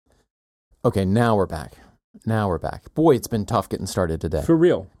Okay, now we're back. Boy, it's been tough getting started today. For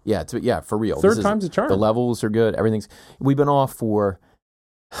real. Yeah, for real. Third time's a charm. The levels are good. We've been off for,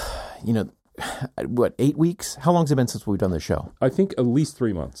 8 weeks? How long has it been since we've done this show? I think at least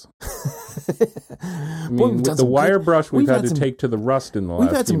 3 months. I mean, with the wire brush we've had to take to the rust in the last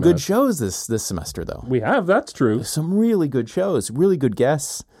We've had some few good shows this semester, though. We have, that's true. Some really good shows, really good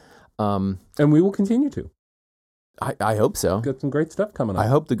guests. And we will continue to. I hope so. Got some great stuff coming up. I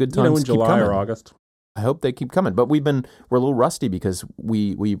hope the good times in July keep coming. or August. I hope they keep coming. But we're a little rusty because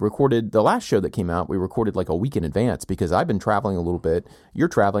we recorded the last show that came out. We recorded like a week in advance because I've been traveling a little bit. You're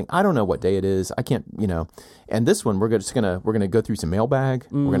traveling. I don't know what day it is. I can't, And this one we're gonna go through some mailbag.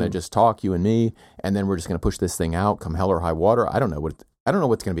 We're gonna just talk, you and me, and then we're just gonna push this thing out, come hell or high water. I don't know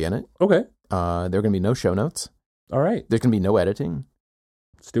what's gonna be in it. Okay. There are gonna be no show notes. All right. There's gonna be no editing.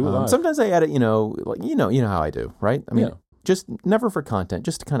 Let's do it live. Sometimes I edit, you know how I do, right? I mean. Yeah. Just never for content,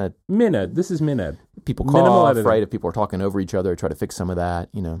 just to kind of... Min-ed. This is min-ed. People cough, right? If people are talking over each other, try to fix some of that,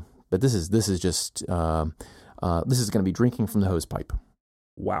 But this is just... this is going to be drinking from the hose pipe.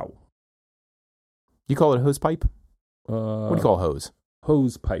 Wow. You call it a hose pipe? What do you call a hose?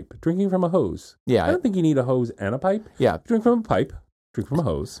 Hose pipe. Drinking from a hose. Yeah. I don't think you need a hose and a pipe. Yeah. Drink from a pipe. Drink from a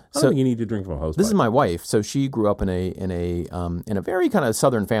hose. I don't think you need to drink from a hose. This is my wife. So she grew up in a very kind of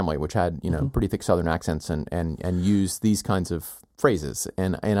Southern family, which had pretty thick Southern accents and used these kinds of phrases.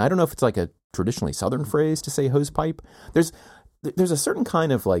 And I don't know if it's like a traditionally Southern phrase to say hose pipe. There's a certain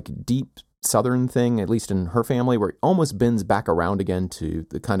kind of like deep Southern thing, at least in her family, where it almost bends back around again to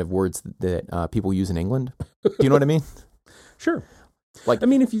the kind of words that people use in England. Do you know what I mean? Sure.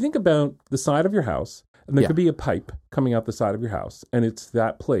 If you think about the side of your house. And there could be a pipe coming out the side of your house, and it's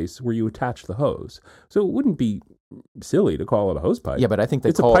that place where you attach the hose. So it wouldn't be silly to call it a hose pipe. Yeah, but I think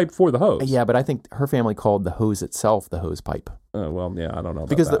it's a pipe for the hose. Yeah, but I think her family called the hose itself the hose pipe. Well, yeah, I don't know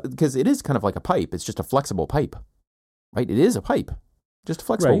about that. Because it is kind of like a pipe. It's just a flexible pipe, right? It is a pipe, just a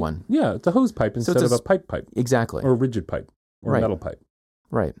flexible one. Yeah, it's a hose pipe instead of a pipe. Exactly. Or a rigid pipe or a metal pipe.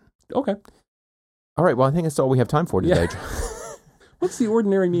 Right. Okay. All right, well, I think that's all we have time for today. Yeah. What's the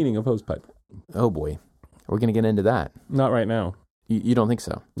ordinary meaning of hose pipe? Oh, boy. We're going to get into that. Not right now. You don't think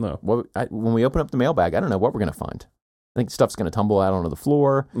so? No. Well, when we open up the mailbag, I don't know what we're going to find. I think stuff's going to tumble out onto the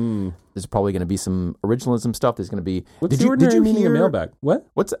floor. There's probably going to be some originalism stuff. There's going to be... What's the ordinary meaning of mailbag? What?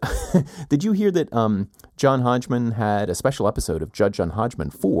 Did you hear that John Hodgman had a special episode of Judge John Hodgman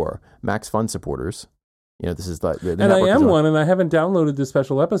for Max Fun supporters? This is the and I am one, and I haven't downloaded this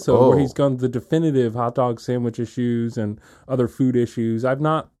special episode where he's gone the definitive hot dog sandwich issues and other food issues. I've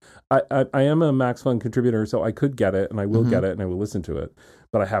not. I am a Max Fun contributor, so I could get it, and I will get it, and I will listen to it,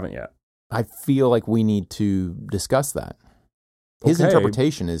 but I haven't yet. I feel like we need to discuss that. His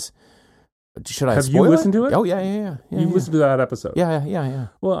interpretation is. Should I? Have you listened to it? Oh yeah. You listened to that episode? Yeah.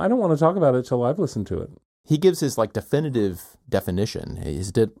 Well, I don't want to talk about it till I've listened to it. He gives his definitive definition,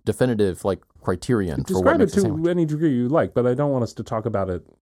 his definitive criterion for what makes a sandwich. Describe it to any degree you like, but I don't want us to talk about it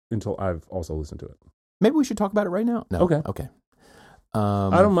until I've also listened to it. Maybe we should talk about it right now. No. Okay.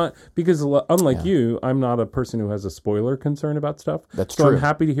 I don't mind because unlike you, I'm not a person who has a spoiler concern about stuff. That's true. So I'm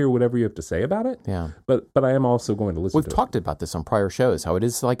happy to hear whatever you have to say about it. Yeah. But I am also going to listen to it. We've talked about this on prior shows, how it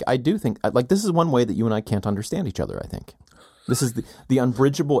is I do think this is one way that you and I can't understand each other, I think. This is the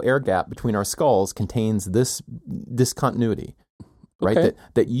unbridgeable air gap between our skulls contains this continuity, right? Okay.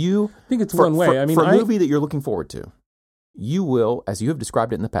 That you I think it's one way. For a movie that you're looking forward to, you will, as you have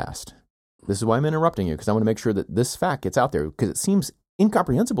described it in the past. This is why I'm interrupting you, because I want to make sure that this fact gets out there, because it seems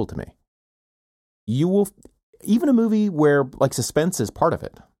incomprehensible to me. You will, even a movie where suspense is part of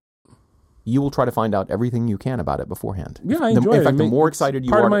it, you will try to find out everything you can about it beforehand. Yeah, I enjoy it. In fact, the more excited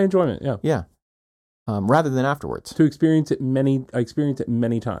you are, part of my enjoyment. Yeah. Yeah. Rather than afterwards. I experience it many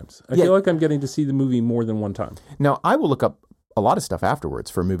times. I feel like I'm getting to see the movie more than one time. Now, I will look up a lot of stuff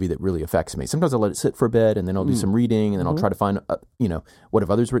afterwards for a movie that really affects me. Sometimes I'll let it sit for a bit, and then I'll do some reading, and then I'll try to find, what have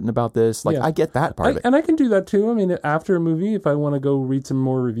others written about this? I get that part of it. And I can do that too. I mean, after a movie, if I want to go read some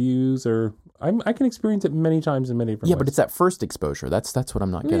more reviews, or I can experience it many times in many different ways. Yeah, but it's that first exposure. That's what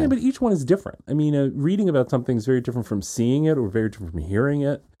I'm not getting. Yeah, but each one is different. I mean, reading about something is very different from seeing it, or very different from hearing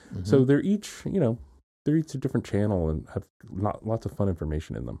it. Mm-hmm. So they're each a different channel and have lots of fun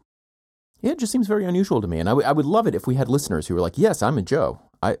information in them. Yeah, it just seems very unusual to me. And I would love it if we had listeners who were like, yes, I'm a Joe.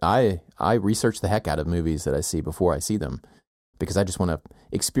 I research the heck out of movies that I see before I see them, because I just want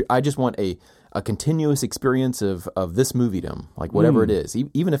a continuous experience of this moviedom, whatever it is,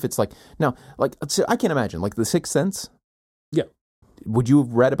 even if it's so I can't imagine, The Sixth Sense. Yeah. Would you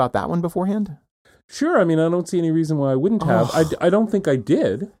have read about that one beforehand? Sure. I mean, I don't see any reason why I wouldn't have. I don't think I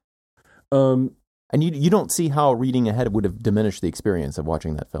did. And you don't see how reading ahead would have diminished the experience of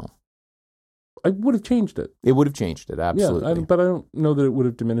watching that film. I would have changed it. It would have changed it, absolutely. Yeah, but I don't know that it would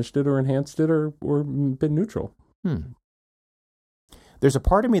have diminished it or enhanced it or been neutral. There's a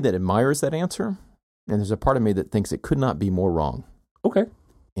part of me that admires that answer, and there's a part of me that thinks it could not be more wrong. Okay.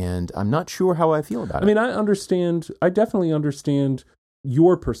 And I'm not sure how I feel about it. I mean, I definitely understand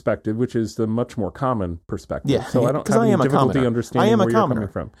your perspective, which is the much more common perspective. Yeah, so I don't have any difficulty understanding where you're coming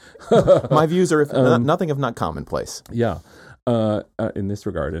from. My views are nothing if not commonplace. Yeah. In this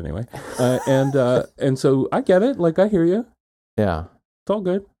regard, anyway. And so I get it. Like, I hear you. Yeah. It's all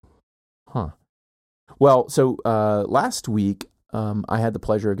good. Huh. Well, so last week, I had the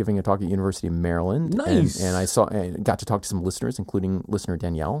pleasure of giving a talk at University of Maryland. Nice. And I got to talk to some listeners, including listener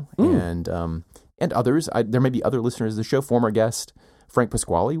Danielle and others. There may be other listeners of the show. Former guest Frank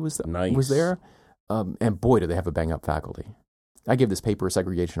Pasquale was there. And boy, do they have a bang-up faculty. I gave this paper,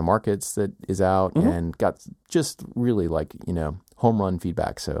 Segregation of Markets, that is out and got just really home run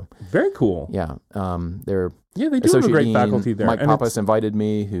feedback. So very cool. Yeah. They do have a great Dean, faculty there. Mike Pappas invited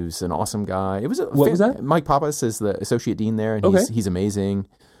me, who's an awesome guy. What was that? Mike Pappas is the associate dean there, and he's amazing.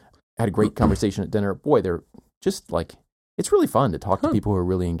 Had a great conversation at dinner. Boy, they're just it's really fun to talk to people who are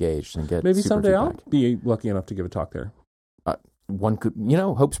really engaged and get maybe super someday feedback. I'll be lucky enough to give a talk there. One could,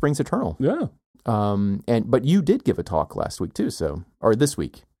 hope springs eternal. Yeah. But you did give a talk last week too, or this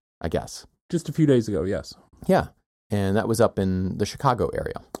week, I guess. Just a few days ago, yes. Yeah. And that was up in the Chicago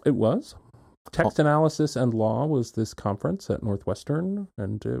area. It was. Text Analysis and Law was this conference at Northwestern,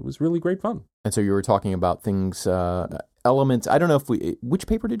 and it was really great fun. And so you were talking about things, elements. I don't know which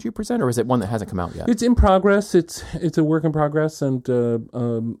paper did you present, or is it one that hasn't come out yet? It's in progress. It's a work in progress, and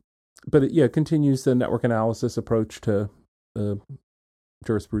but it continues the network analysis approach to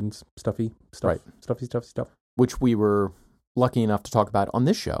jurisprudence stuffy stuff. Right. Stuffy stuff. Which we were lucky enough to talk about on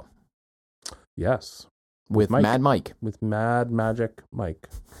this show. Yes. With Mad Mike. With Mad Magic Mike,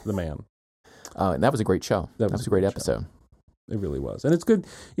 the man. And that was a great show. That was a great episode. It really was. And it's good.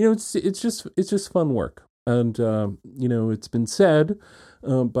 It's just fun work. And, it's been said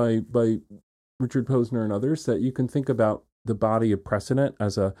by Richard Posner and others that you can think about the body of precedent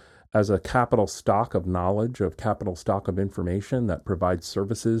as a capital stock of knowledge, of capital stock of information that provides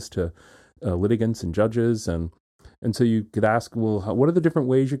services to litigants and judges. And so you could ask, well, what are the different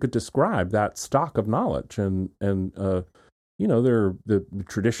ways you could describe that stock of knowledge? And there are the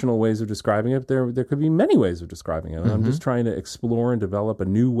traditional ways of describing it. There could be many ways of describing it. And I'm just trying to explore and develop a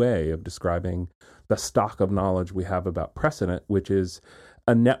new way of describing the stock of knowledge we have about precedent, which is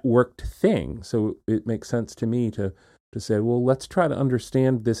a networked thing. So it makes sense to me to say, well, let's try to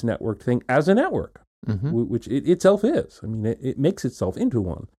understand this networked thing as a network, which it itself is. I mean, it makes itself into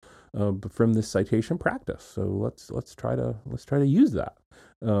one from this citation practice. So let's try to use that.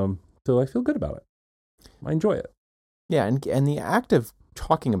 So I feel good about it. I enjoy it. Yeah, and the act of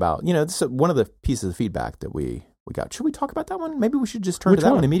talking about, this is one of the pieces of feedback that we got. Should we talk about that one? Maybe we should just turn to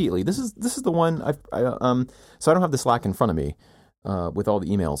that one immediately. This is the one so I don't have the Slack in front of me with all the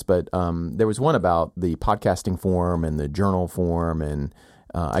emails, but there was one about the podcasting forum and the journal forum, and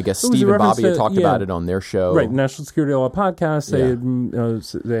I guess Steve and Bobby had talked about it on their show. Right, National Security Law podcast.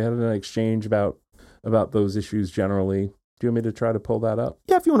 They had an exchange about those issues generally. Do you want me to try to pull that up?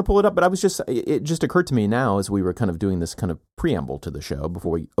 Yeah, if you want to pull it up. But it just occurred to me now as we were kind of doing this kind of preamble to the show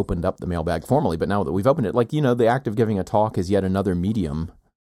before we opened up the mailbag formally. But now that we've opened it, the act of giving a talk is yet another medium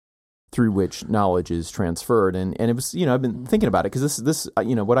through which knowledge is transferred. And it was, I've been thinking about it because this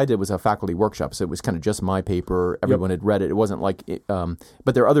what I did was a faculty workshop. So it was kind of just my paper. Everyone had read it. It wasn't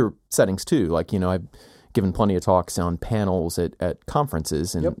but there are other settings too. I've given plenty of talks on panels at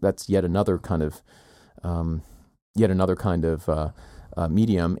conferences, and that's yet another kind of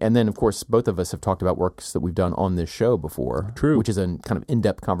medium. And then, of course, both of us have talked about works that we've done on this show before. True. Which is a kind of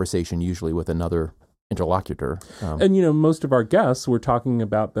in-depth conversation, usually with another interlocutor. And, most of our guests were talking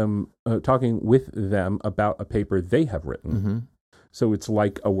with them about a paper they have written. So it's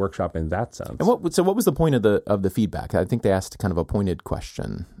like a workshop in that sense. And what was the point of the feedback? I think they asked kind of a pointed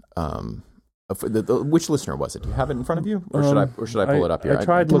question. Which listener was it? Do you have it in front of you, or should I pull it up here?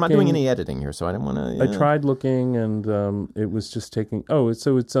 I'm not doing any editing here, so I didn't want to. I tried looking, and it was just taking.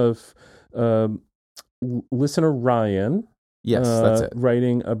 So it's listener Ryan. Yes, that's it.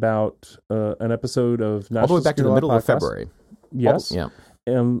 Writing about an episode of National all the way back to the middle of February. Yes. Yeah.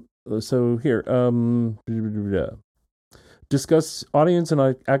 So here, discuss audience and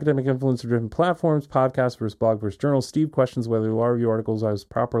academic influence of different platforms, podcasts versus blog versus journals. Steve questions whether law review articles I was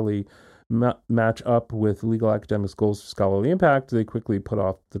properly match up with legal academics' goals for scholarly impact. They quickly put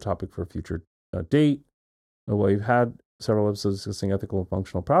off the topic for a future date. Well, you've had several episodes discussing ethical and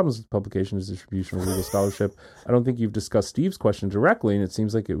functional problems with publication and distribution of legal scholarship. I don't think you've discussed Steve's question directly, and it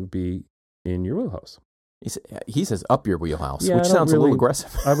seems like it would be in your wheelhouse. He says up your wheelhouse, Yeah, which sounds a little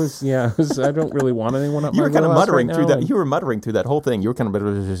aggressive. I don't really want anyone up my wheelhouse. You were kind of muttering right through now. that. You were muttering through that whole thing. You were kind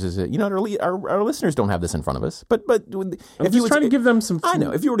of, our listeners don't have this in front of us. But I'm just trying to give them some. I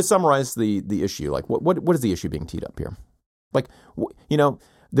know. If you were to summarize the issue, like what is the issue being teed up here? Like,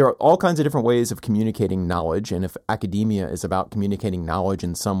 there are all kinds of different ways of communicating knowledge, and if academia is about communicating knowledge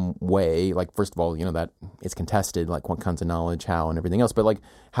in some way, like, first of all, that it's contested, like what kinds of knowledge, how, and everything else. But like,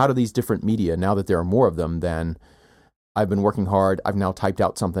 how do these different media, now that there are more of them, then I've been working hard, I've now typed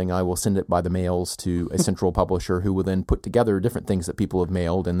out something, I will send it by the mails to a central publisher who will then put together different things that people have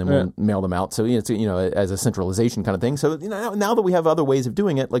mailed, and then we'll mail them out. So, it's, as a centralization kind of thing. So, now that we have other ways of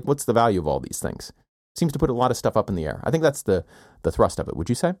doing it, like, what's the value of all these things? Seems to put a lot of stuff up in the air. I think that's the thrust of it. Would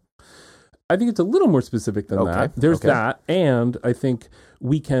you say? I think it's a little more specific than that. There's that, and I think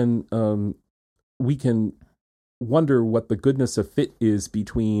we can wonder what the goodness of fit is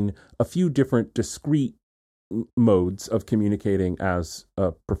between a few different discrete modes of communicating as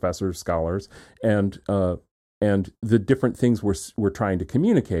professors, scholars, and the different things we're trying to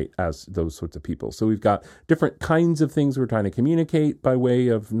communicate as those sorts of people. So we've got different kinds of things we're trying to communicate by way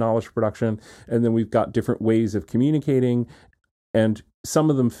of knowledge production, and then we've got different ways of communicating, and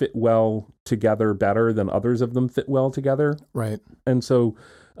some of them fit well together better than others of them fit well together. Right. And so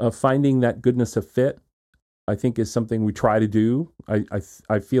finding that goodness of fit, I think, is something we try to do.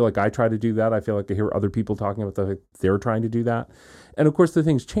 I feel like I try to do that. I feel like I hear other people talking about they're trying to do that. And of course, the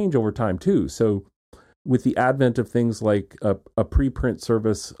things change over time too. So with the advent of things like a preprint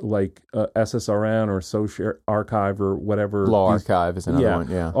service like SSRN or Social Archive or whatever. Law Archive is another one,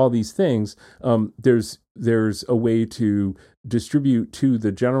 yeah. All these things, there's a way to distribute to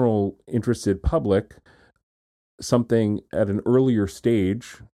the general interested public something at an earlier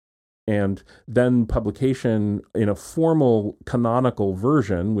stage, and then publication in a formal canonical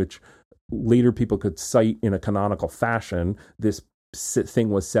version, which later people could cite in a canonical fashion. This thing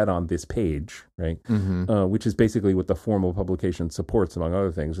was said on this page, right? Mm-hmm. Which is basically what the formal publication supports, among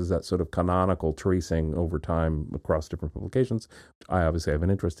other things, is that sort of canonical tracing over time across different publications. I obviously have an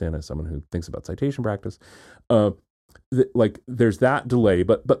interest in as someone who thinks about citation practice. There's that delay,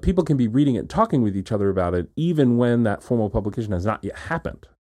 but people can be reading it and talking with each other about it even when that formal publication has not yet happened,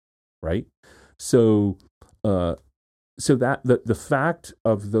 right? So that the fact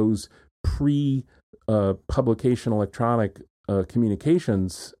of those pre-publication electronic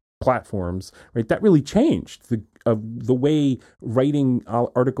communications platforms, right? That really changed the way writing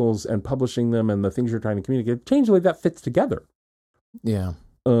articles and publishing them and the things you're trying to communicate. Changed the way that fits together. Yeah.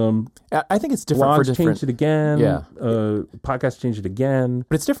 I think it's different for different. Changed it again. Yeah. Podcasts changed it again.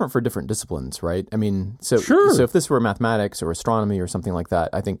 But it's different for different disciplines, right? I mean, sure. So if this were mathematics or astronomy or something like that,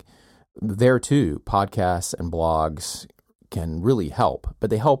 I think there too, podcasts and blogs can really help, but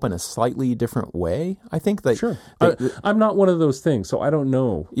they help in a slightly different way. I think that sure. I'm not one of those things, so I don't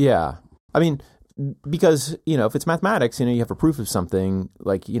know. Yeah, I mean, because if it's mathematics, you have a proof of something,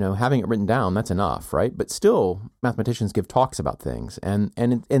 like having it written down, that's enough, right? But still, mathematicians give talks about things, and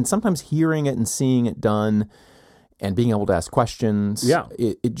sometimes hearing it and seeing it done, and being able to ask questions,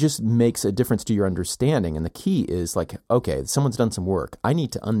 it just makes a difference to your understanding. And the key is like, okay, someone's done some work. I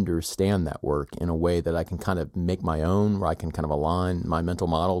need to understand that work in a way that I can kind of make my own, where I can kind of align my mental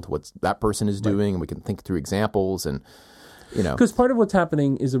model to what that person is doing, and we can think through examples and, Because part of what's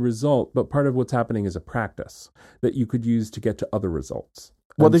happening is a result, but part of what's happening is a practice that you could use to get to other results.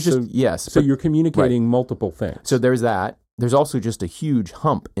 Well, there's So you're communicating multiple things. So there's that. There's also just a huge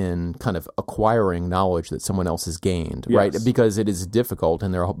hump in kind of acquiring knowledge that someone else has gained, right? Because it is difficult,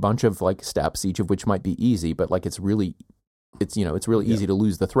 and there are a bunch of like steps, each of which might be easy, but like it's really easy to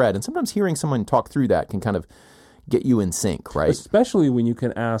lose the thread. And sometimes hearing someone talk through that can kind of get you in sync, right? Especially when you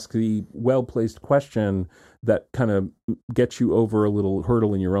can ask the well-placed question that kind of gets you over a little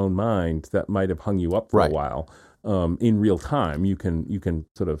hurdle in your own mind that might have hung you up for a while. In real time, you can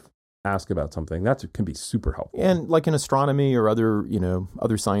sort of ask about something. That can be super helpful. And like in astronomy or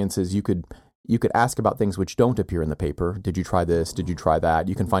other sciences, you could ask about things which don't appear in the paper. Did you try this? Did you try that?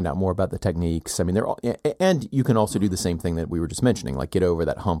 You can find out more about the techniques. I mean, and you can also do the same thing that we were just mentioning, like get over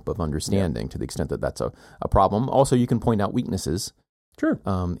that hump of understanding to the extent that that's a problem. Also, you can point out weaknesses. Sure.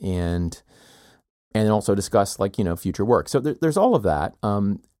 And also discuss like, future work. So there's all of that.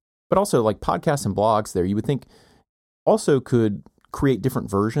 But also like podcasts and blogs there, you would think also could create different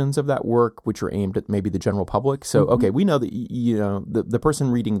versions of that work, which are aimed at maybe the general public. So, okay, we know that, the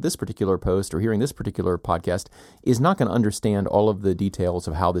person reading this particular post or hearing this particular podcast is not going to understand all of the details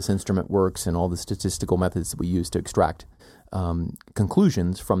of how this instrument works and all the statistical methods that we use to extract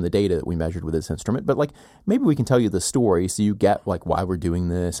conclusions from the data that we measured with this instrument, but like maybe we can tell you the story so you get like why we're doing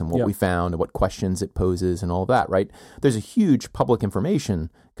this and what we found and what questions it poses and all of that, right? There's a huge public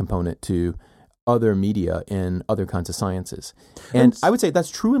information component to other media in other kinds of sciences. And I would say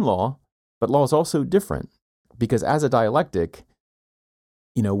that's true in law, but law is also different because as a dialectic,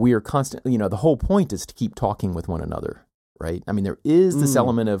 we are constantly, the whole point is to keep talking with one another, right? I mean, there is this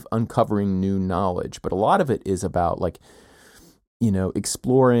element of uncovering new knowledge, but a lot of it is about like,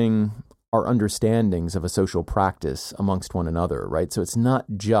 exploring our understandings of a social practice amongst one another, right? So it's not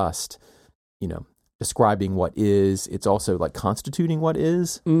just, describing what is, it's also like constituting what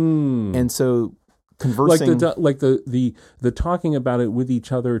is. And so conversing... Like the talking about it with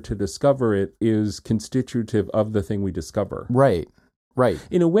each other to discover it is constitutive of the thing we discover. Right.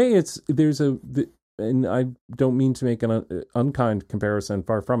 In a way, and I don't mean to make an unkind comparison,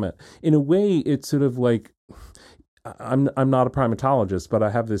 far from it. In a way, it's sort of like... I'm not a primatologist, but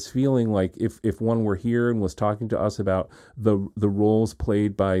I have this feeling like if one were here and was talking to us about the roles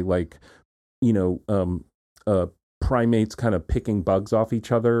played by like, primates kind of picking bugs off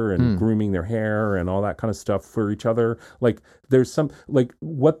each other and grooming their hair and all that kind of stuff for each other. Like there's some like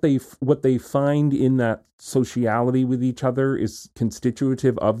what they find in that sociality with each other is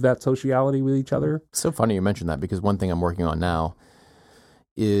constitutive of that sociality with each other. So funny you mentioned that because one thing I'm working on now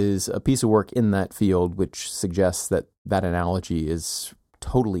is a piece of work in that field which suggests that analogy is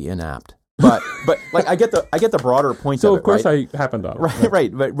totally inapt. But like I get the broader point so of it. So of course right? I happened on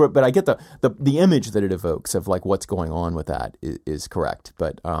right. But I get the image that it evokes of like what's going on with that is correct.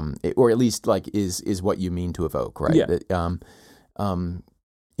 But or at least like is what you mean to evoke, right? Yeah.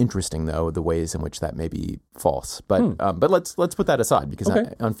 Interesting though the ways in which that may be false. But let's put that aside because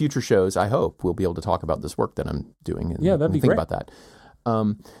on future shows I hope we'll be able to talk about this work that I'm doing and that'd be think great. about that.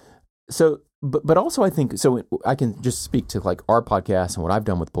 But also I think, so I can just speak to like our podcast and what I've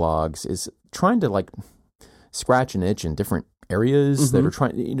done with blogs is trying to like scratch an itch in different areas that are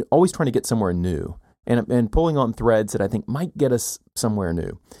always trying to get somewhere new and pulling on threads that I think might get us somewhere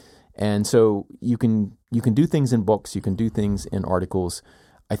new. And so you can do things in books, you can do things in articles.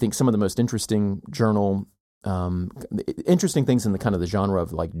 I think some of the most interesting interesting things in the kind of the genre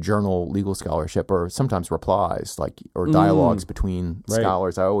of like journal legal scholarship are sometimes replies or dialogues between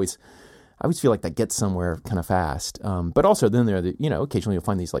scholars. I always feel like that gets somewhere kind of fast. But also then occasionally you'll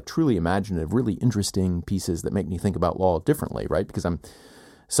find these like truly imaginative, really interesting pieces that make me think about law differently, right? Because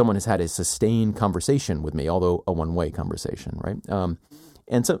someone has had a sustained conversation with me, although a one-way conversation, right?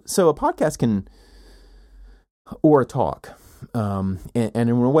 And so a podcast or a talk. And in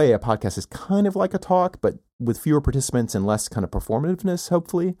a way, a podcast is kind of like a talk, but with fewer participants and less kind of performativeness,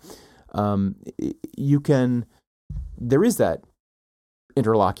 hopefully. There is that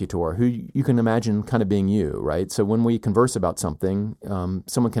interlocutor who you can imagine kind of being you, right? So when we converse about something,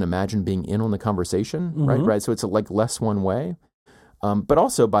 someone can imagine being in on the conversation, right? So it's like less one way. But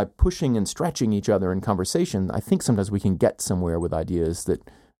also by pushing and stretching each other in conversation, I think sometimes we can get somewhere with ideas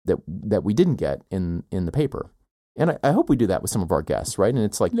that we didn't get in the paper. And I hope we do that with some of our guests, right? And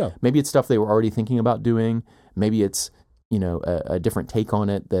it's like, maybe it's stuff they were already thinking about doing. Maybe it's, a different take on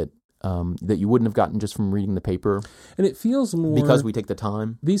it that you wouldn't have gotten just from reading the paper. And it feels more... Because we take the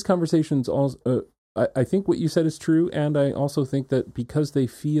time. These conversations also... I think what you said is true, and I also think that because they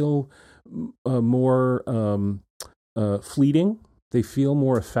feel more fleeting, they feel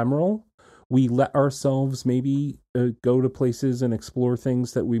more ephemeral, we let ourselves maybe go to places and explore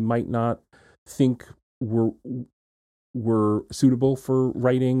things that we might not think were suitable for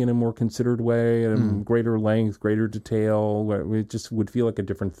writing in a more considered way, and greater length, greater detail. It just would feel like a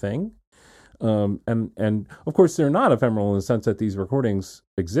different thing. And of course they're not ephemeral in the sense that these recordings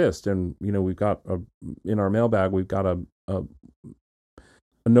exist. And, we've got in our mailbag, we've got a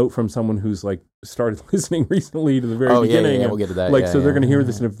note from someone who's like started listening recently to the very beginning. Yeah, we'll get to that. So they're going to hear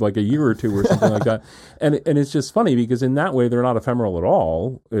this in like a year or two or something like that. And it's just funny because in that way, they're not ephemeral at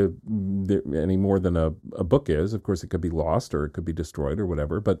all, any more than a book is. Of course, it could be lost or it could be destroyed or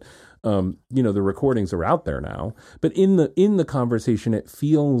whatever. But, the recordings are out there now. But in the conversation, it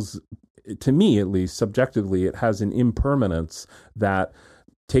feels, to me at least, subjectively, it has an impermanence that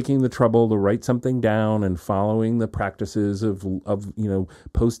taking the trouble to write something down and following the practices of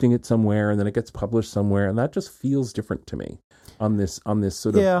posting it somewhere and then it gets published somewhere, and that just feels different to me on this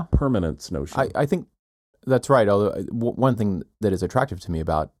sort of permanence notion. I think that's right. Although one thing that is attractive to me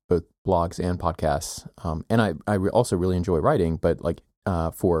about both blogs and podcasts, and I also really enjoy writing, but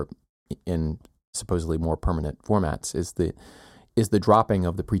in supposedly more permanent formats, is the dropping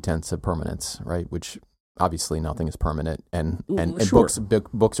of the pretense of permanence, right? Which obviously nothing is permanent, and sure.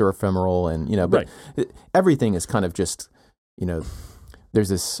 books are ephemeral, and but everything is kind of just there's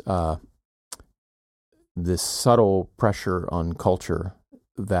this subtle pressure on culture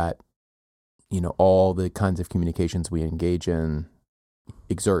that, all the kinds of communications we engage in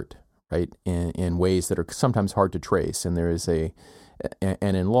exert, right, in ways that are sometimes hard to trace. And there is and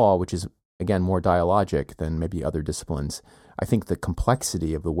in law, which is, again, more dialogic than maybe other disciplines, I think the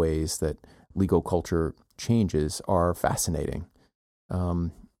complexity of the ways that legal culture changes are fascinating.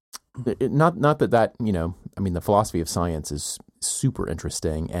 Not that the philosophy of science is super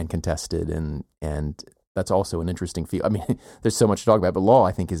interesting and contested, and that's also an interesting field. I mean, there's so much to talk about, but law,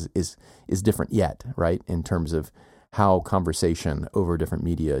 I think, is different yet, right, in terms of how conversation over different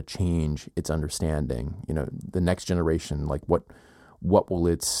media change its understanding. The next generation, like what will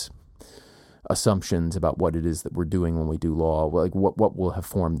its assumptions about what it is that we're doing when we do law, like what will have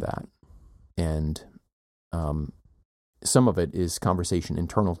formed that, and some of it is conversation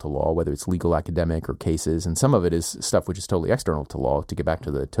internal to law, whether it's legal academic or cases, and some of it is stuff which is totally external to law, to get back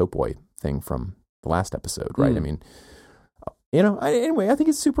to the topoi thing from the last episode, right? I mean, anyway, I think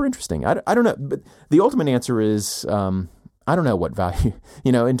it's super interesting. I don't know, but the ultimate answer is, I don't know what value,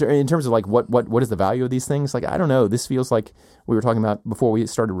 in terms of like what is the value of these things? Like, I don't know. This feels like we were talking about before we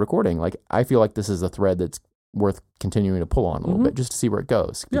started recording. Like, I feel like this is a thread that's worth continuing to pull on a little bit, just to see where it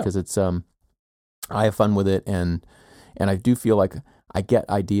goes, because it's, I have fun with it, and I do feel like I get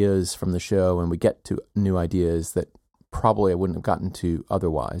ideas from the show, and we get to new ideas that probably I wouldn't have gotten to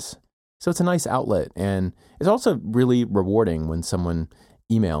otherwise. So it's a nice outlet, and it's also really rewarding when someone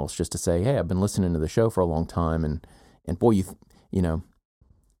emails just to say, "Hey, I've been listening to the show for a long time, and boy, you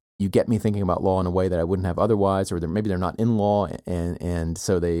get me thinking about law in a way that I wouldn't have otherwise, or maybe they're not in law, and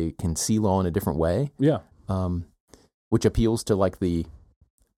so they can see law in a different way." Yeah, which appeals to like the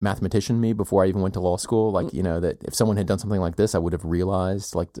mathematician me before I even went to law school. Like, that if someone had done something like this, I would have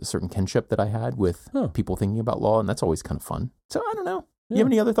realized like the certain kinship that I had with people thinking about law, and that's always kind of fun. So I don't know. You have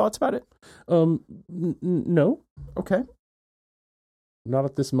any other thoughts about it? No. Okay. Not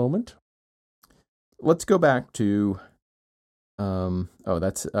at this moment. Let's go back to,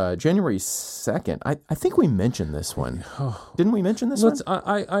 that's January 2nd. I think we mentioned this one. Didn't we mention this one?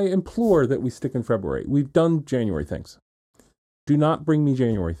 I implore that we stick in February. We've done January things. Do not bring me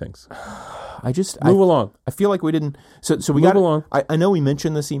January things. Move along. I feel like we didn't. So we move along. I know we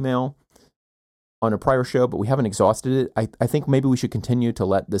mentioned this email on a prior show, but we haven't exhausted it. I think maybe we should continue to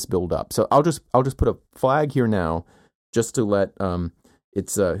let this build up. So I'll just put a flag here now, just to let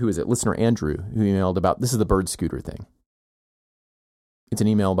it's who is it? Listener Andrew, who emailed about, this is the bird scooter thing. It's an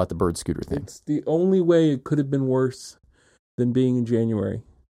email about the bird scooter thing. It's the only way it could have been worse than being in January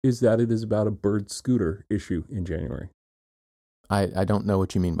is that it is about a bird scooter issue in January. I don't know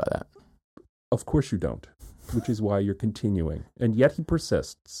what you mean by that. Of course you don't, which is why you're continuing. And yet he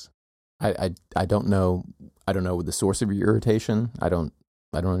persists. I don't know. I don't know the source of your irritation. I don't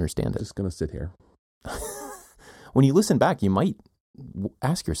understand it. Just going to sit here. When you listen back, you might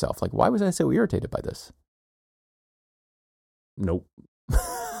ask yourself, like, why was I so irritated by this? Nope.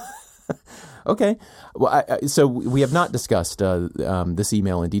 Okay. Well, so we have not discussed this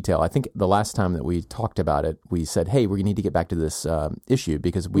email in detail. I think the last time that we talked about it, we said, hey, we need to get back to this issue,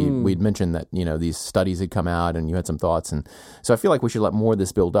 because we'd mentioned that, these studies had come out and you had some thoughts. And so I feel like we should let more of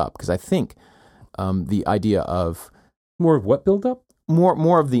this build up, because I think the idea of... More of what build up?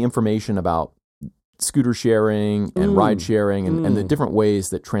 More of the information about scooter sharing and ride sharing and the different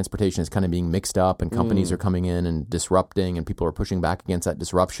ways that transportation is kind of being mixed up, and companies are coming in and disrupting, and people are pushing back against that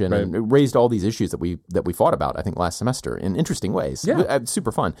disruption, and it raised all these issues that we fought about, I think, last semester in interesting ways. Yeah.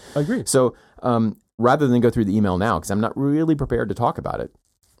 Super fun. I agree. So rather than go through the email now, because I'm not really prepared to talk about it,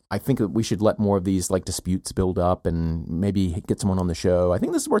 I think that we should let more of these like disputes build up and maybe get someone on the show. I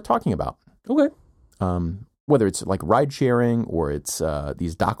think this is worth talking about. Okay. Whether it's like ride sharing or it's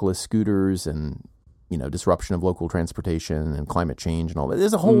these dockless scooters and disruption of local transportation and climate change and all that.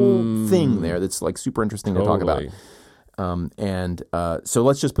 There's a whole thing there that's like super interesting to talk about. So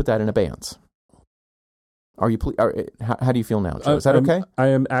let's just put that in abeyance. Are you? How do you feel now, Joe? Is that okay? I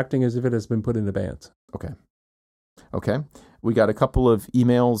am acting as if it has been put in abeyance. Okay. We got a couple of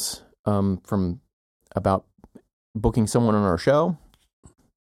emails from about booking someone on our show.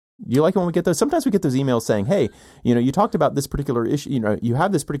 You like it when we get those? Sometimes we get those emails saying, hey, you talked about this particular issue, you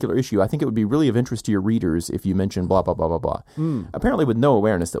have this particular issue. I think it would be really of interest to your readers if you mention blah, blah, blah, blah, blah. Apparently with no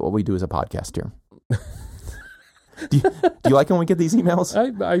awareness that what we do is a podcast here. Do you like it when we get these emails?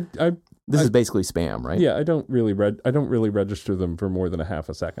 This is basically spam, right? Yeah, I don't really register them for more than a half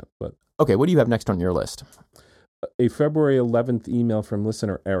a second. But okay, what do you have next on your list? A February 11th email from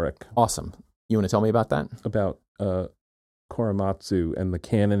listener Eric. Awesome. You want to tell me about that? About Korematsu and the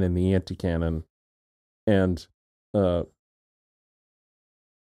canon and the anti-canon, and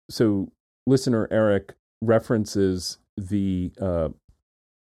so listener Eric references the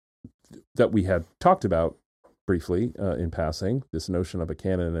that we had talked about briefly in passing, this notion of a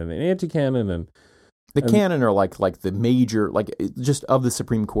canon and an anti-canon, and the canon are like the major, like just of the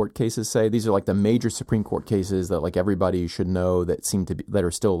Supreme Court cases. Say these are like the major Supreme Court cases that like everybody should know that seem to be that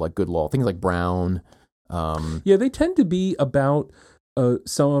are still like good law. Things like Brown. They tend to be about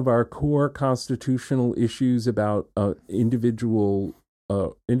some of our core constitutional issues about individual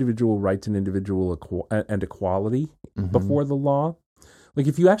rights and individual and equality before the law. Like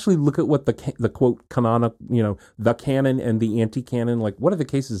if you actually look at what the quote canonic, the canon and the anti-canon, like what are the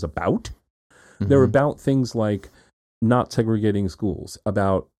cases about? They're about things like not segregating schools,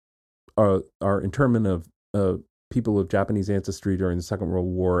 about our internment of people of Japanese ancestry during the Second World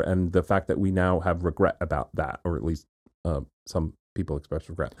War, and the fact that we now have regret about that, or at least some people express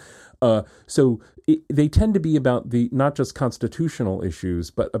regret. So they tend to be about the not just constitutional issues,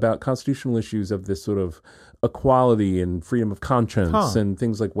 but about constitutional issues of this sort of equality and freedom of conscience and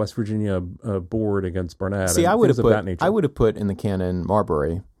things like West Virginia Board against Barnett. See, and I would have put in the canon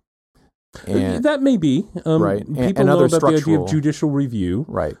Marbury. And that may be right. People know about the idea of judicial review,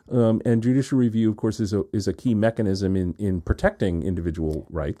 right? And judicial review, of course, is a key mechanism in protecting individual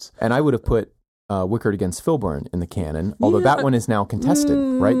rights. And I would have put Wickard against Filburn in the canon, although that one is now contested,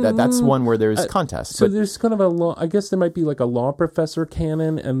 right? That's one where there's contest. So there's kind of a law. I guess there might be like a law professor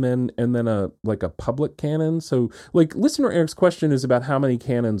canon, and then a public canon. So like listener Eric's question is about how many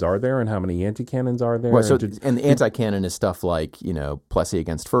canons are there and how many anti-canons are there. Right. So and the anti-canon is stuff like Plessy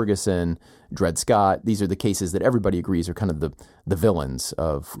against Ferguson, Dred Scott. These are the cases that everybody agrees are kind of the villains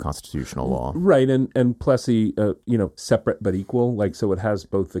of constitutional law. Right. And Plessy, separate but equal. Like, so it has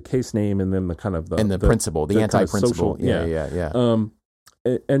both the case name and then the kind of the principle, the anti-principle. Kind of social,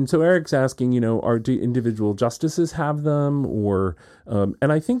 yeah. And so Eric's asking, do individual justices have them, or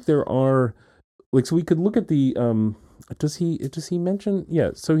and I think there are, like, so we could look at the does he mention?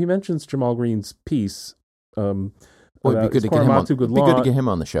 Yeah. So he mentions Jamal Green's piece. Well, it'd be good to get him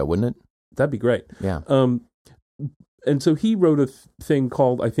on the show, wouldn't it? That'd be great. Yeah. And so he wrote a thing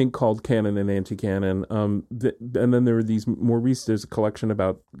called Canon and Anti-Canon. And then there were these more recent, there's a collection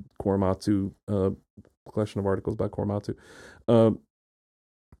about Korematsu, collection of articles about Korematsu,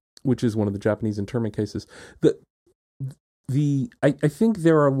 which is one of the Japanese internment cases. I think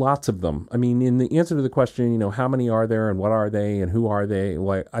there are lots of them. I mean, in the answer to the question, how many are there and what are they and who are they?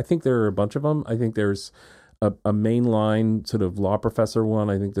 Like, I think there are a bunch of them. I think there's a mainline sort of law professor one.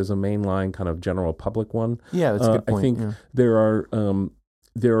 I think there's a mainline kind of general public one. Yeah, that's a good point. I think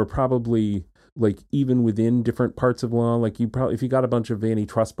there are probably, like, even within different parts of law, like if you got a bunch of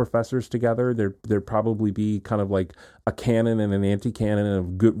antitrust professors together, there'd probably be kind of like a canon and an anti-canon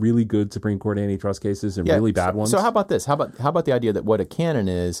of really good Supreme Court antitrust cases and really bad ones. So how about this? How about the idea that what a canon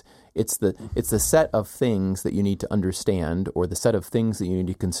is? It's the set of things that you need to understand, or the set of things that you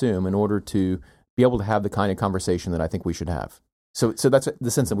need to consume in order to be able to have the kind of conversation that I think we should have. So that's the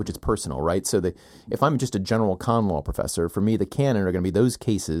sense in which it's personal, right? So if I'm just a general con law professor, for me, the canon are going to be those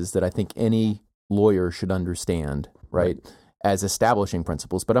cases that I think any lawyer should understand, right, as establishing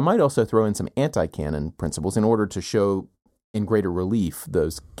principles. But I might also throw in some anti-canon principles in order to show in greater relief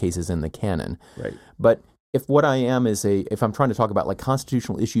those cases in the canon. Right. But if what I am is if I'm trying to talk about like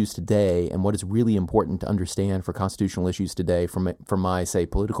constitutional issues today and what is really important to understand for constitutional issues today from my, say,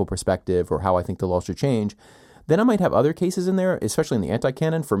 political perspective or how I think the law should change, then I might have other cases in there, especially in the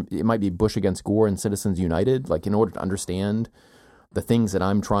anti-canon. It might be Bush against Gore and Citizens United. Like, in order to understand the things that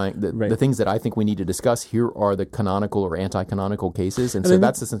I'm trying, the things that I think we need to discuss, here are the canonical or anti-canonical cases. And so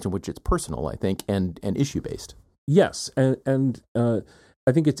that's the sense in which it's personal, I think, and issue-based. Yes, and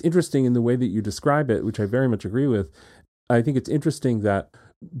I think it's interesting in the way that you describe it, which I very much agree with. I think it's interesting that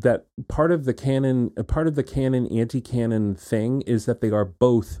part of the canon anti-canon thing is that they are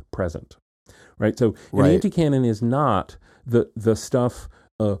both present, right? So an anti-canon is not the stuff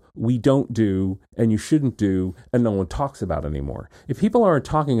we don't do and you shouldn't do and no one talks about anymore. If people aren't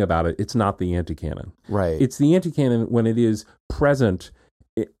talking about it, it's not the anti-canon. Right. It's the anti-canon when it is present,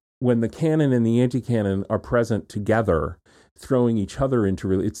 when the canon and the anti-canon are present together, throwing each other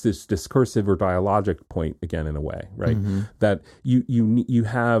into it's this discursive or dialogic point again, in a way, right? Mm-hmm. That you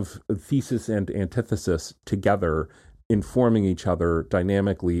have thesis and antithesis together, informing each other,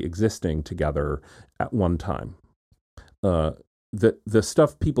 dynamically existing together at one time. The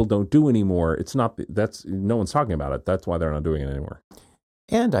stuff people don't do anymore, no one's talking about it. That's why they're not doing it anymore.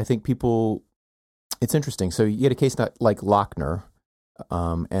 And I think it's interesting. So you get a case like Lochner,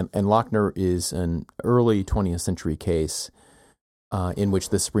 and Lochner is an early 20th century case in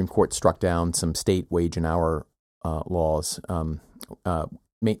which the Supreme Court struck down some state wage and hour laws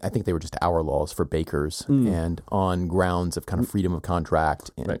I think they were just our laws for bakers, and on grounds of kind of freedom of contract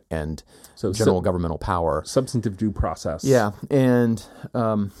and so general governmental power, substantive due process. Yeah, and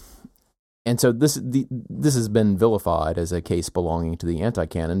so this has been vilified as a case belonging to the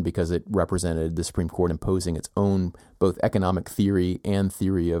anti-canon because it represented the Supreme Court imposing its own both economic theory and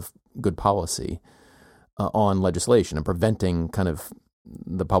theory of good policy on legislation and preventing kind of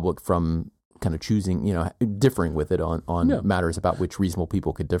the public from kind of choosing, differing with it on matters about which reasonable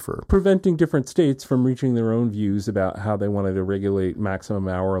people could differ. Preventing different states from reaching their own views about how they wanted to regulate maximum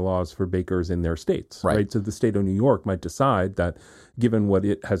hour laws for bakers in their states. Right. So the state of New York might decide that, given what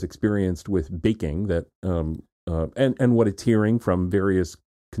it has experienced with baking, that and what it's hearing from various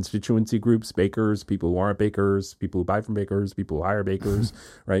constituency groups, bakers, people who aren't bakers, people who buy from bakers, people who hire bakers,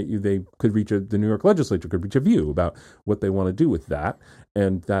 right? They could the New York legislature could reach a view about what they want to do with that,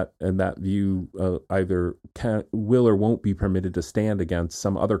 and that view either will or won't be permitted to stand against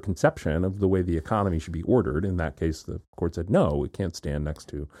some other conception of the way the economy should be ordered. In that case, the court said, no, it can't stand next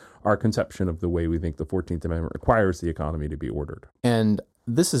to our conception of the way we think the 14th Amendment requires the economy to be ordered. And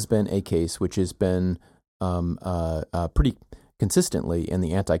this has been a case which has been pretty consistently in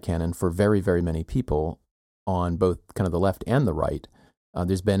the anti-canon for very, very many people on both kind of the left and the right.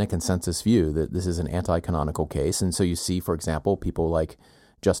 There's been a consensus view that this is an anti-canonical case. And so you see, for example, people like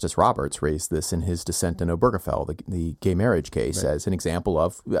Justice Roberts raised this in his dissent in Obergefell, the gay marriage case, as an example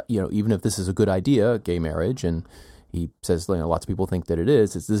of, even if this is a good idea, gay marriage, and he says lots of people think that it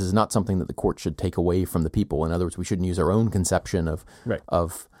is, this is not something that the court should take away from the people. In other words, we shouldn't use our own conception of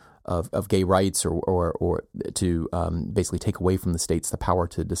gay rights or to basically take away from the states the power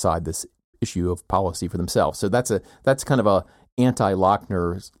to decide this issue of policy for themselves. So that's kind of a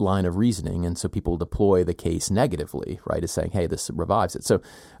anti-Lochner line of reasoning, and so people deploy the case negatively, right, as saying, hey, this revives it. So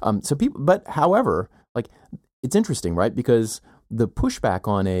people, but however, it's interesting, right, because the pushback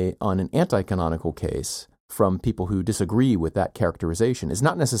on an anti-canonical case from people who disagree with that characterization is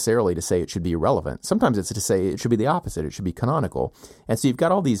not necessarily to say it should be irrelevant. Sometimes it's to say it should be the opposite. It should be canonical. And so you've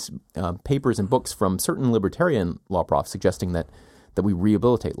got all these papers and books from certain libertarian law profs suggesting that we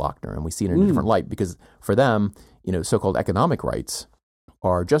rehabilitate Lochner, and we see it in a different light, because for them, so-called economic rights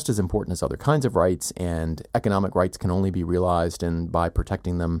are just as important as other kinds of rights, and economic rights can only be realized by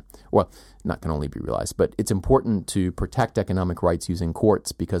protecting them. Well, not can only be realized, but it's important to protect economic rights using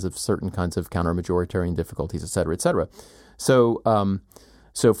courts because of certain kinds of counter-majoritarian difficulties, et cetera, et cetera. So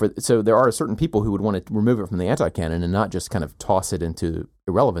there are certain people who would want to remove it from the anti-canon and not just kind of toss it into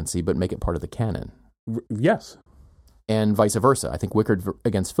irrelevancy, but make it part of the canon. Yes. And vice versa. I think Wickard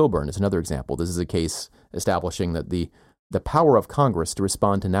against Filburn is another example. This is a case establishing that the power of Congress to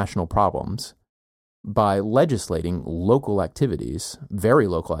respond to national problems by legislating local activities, very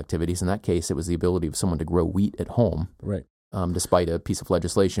local activities. In that case, it was the ability of someone to grow wheat at home, right? Despite a piece of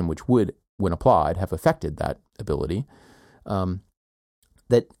legislation which would, when applied, have affected that ability.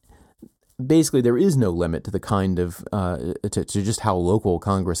 That basically there is no limit to the kind of to just how local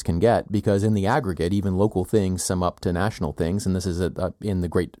Congress can get, because in the aggregate, even local things sum up to national things, and this is in the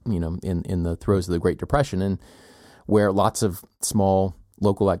great in the throes of the Great Depression, and where lots of small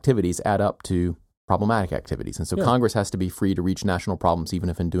local activities add up to problematic activities. And so Congress has to be free to reach national problems, even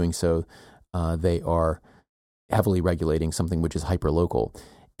if in doing so they are heavily regulating something which is hyper-local.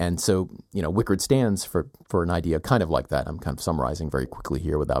 And so, Wickard stands for an idea kind of like that. I'm kind of summarizing very quickly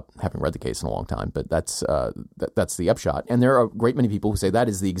here without having read the case in a long time, but that's the upshot. And there are a great many people who say that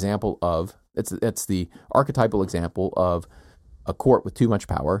is the example of, it's the archetypal example of a court with too much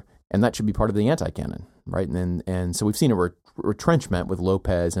power, and that should be part of the anti-canon, right? And so we've seen a retrenchment with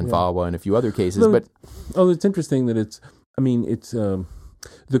Lopez and Vawa and a few other cases. It's interesting that it's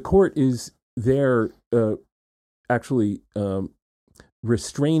the court is there actually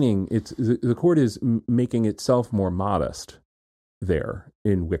restraining the court is making itself more modest there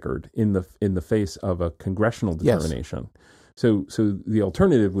in Wickard in the face of a congressional determination. Yes. So the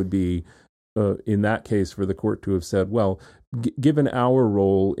alternative would be in that case for the court to have said, well, given our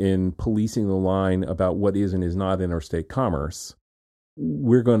role in policing the line about what is and is not interstate commerce,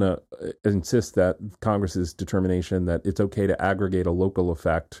 we're going to insist that Congress's determination that it's okay to aggregate a local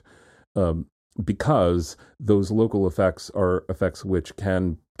effect because those local effects are effects which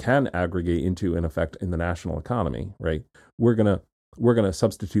can aggregate into an effect in the national economy, right? We're gonna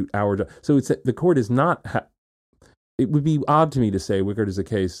substitute our job. So it's the court is not. It would be odd to me to say Wickard is a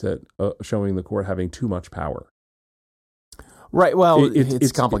case that showing the court having too much power. Right. Well,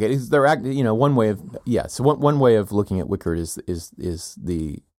 it's complicated. They're one way of one way of looking at Wickard is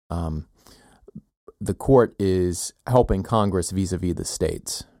the court is helping Congress vis-a-vis the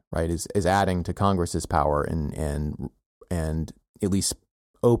states. Right, is adding to Congress's power and at least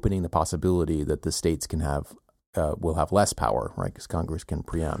opening the possibility that the states can have will have less power, right? Because Congress can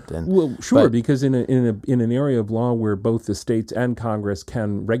preempt. And well, sure, because in an area of law where both the states and Congress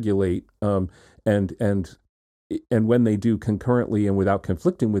can regulate, and when they do concurrently and without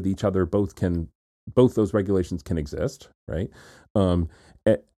conflicting with each other, both those regulations can exist, right?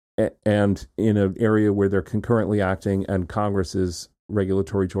 And in an area where they're concurrently acting and Congress's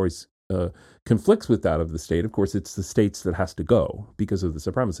regulatory choice conflicts with that of the state, of course, it's the states that has to go because of the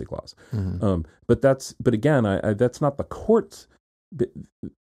supremacy clause. Mm-hmm. But again, that's not the court's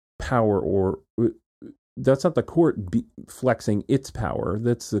power, or that's not the court flexing its power.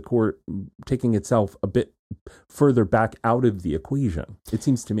 That's the court taking itself a bit further back out of the equation, it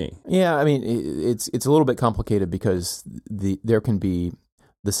seems to me. Yeah, I mean, it's a little bit complicated because there can be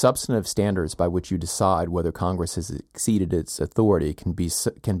the substantive standards by which you decide whether Congress has exceeded its authority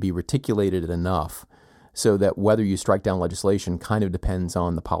can be reticulated enough so that whether you strike down legislation kind of depends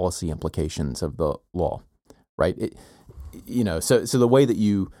on the policy implications of the law, right? So the way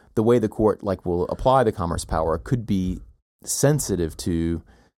the court will apply the commerce power could be sensitive to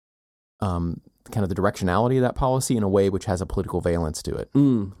kind of the directionality of that policy in a way which has a political valence to it.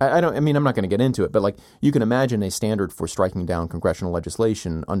 I'm not going to get into it, but you can imagine a standard for striking down congressional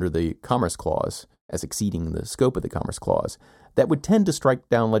legislation under the Commerce Clause as exceeding the scope of the Commerce Clause that would tend to strike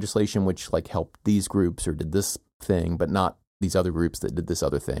down legislation which helped these groups or did this thing, but not these other groups that did this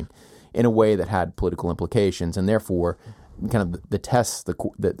other thing, in a way that had political implications, and therefore kind of the test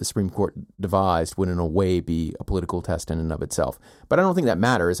that the Supreme Court devised would in a way be a political test in and of itself. But I don't think that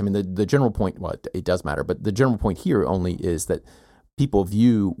matters. I mean, the general point, well, it does matter, but the general point here only is that people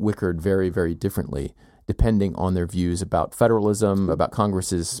view Wickard very, very differently depending on their views about federalism, about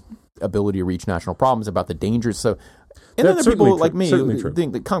Congress's ability to reach national problems, about the dangers. So, and then there are people like me who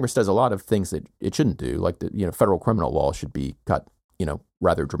think that Congress does a lot of things that it shouldn't do, like federal criminal law should be cut,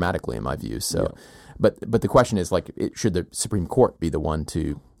 rather dramatically in my view. So. Yeah. But the question is, should the Supreme Court be the one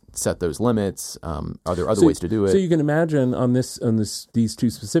to set those limits? Are there other ways to do it? So you can imagine on these two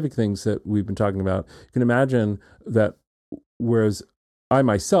specific things that we've been talking about, you can imagine that whereas I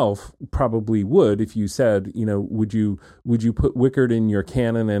myself probably would, if you said, would you put Wickard in your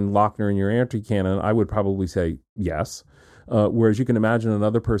canon and Lochner in your anti-canon, I would probably say yes. Whereas you can imagine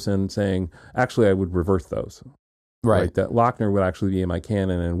another person saying, actually, I would reverse those. Right, that Lochner would actually be in my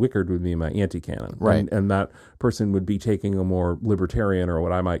canon and Wickard would be in my anti-canon. Right. And that person would be taking a more libertarian, or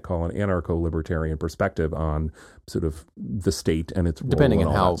what I might call an anarcho-libertarian perspective on sort of the state and its role. Depending on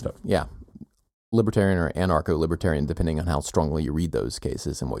on all how, that stuff. Yeah, libertarian or anarcho-libertarian, depending on how strongly you read those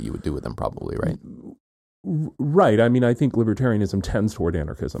cases and what you would do with them, probably, right? Right. I mean, I think libertarianism tends toward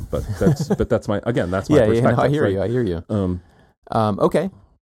anarchism, but that's my perspective. Yeah, I hear you. Okay.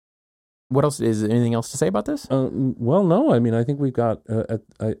 What else? Is there anything else to say about this? Well, no. I mean, I think we've got.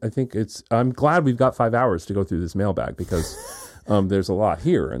 I'm glad we've got 5 hours to go through this mailbag because there's a lot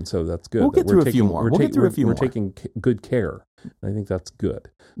here, and so that's good. We'll get through a few more. We're taking good care. I think that's good.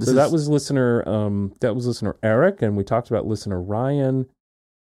 That was listener Eric, and we talked about listener Ryan.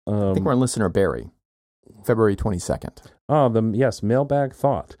 I think we're on listener Barry, February 22nd. Yes, mailbag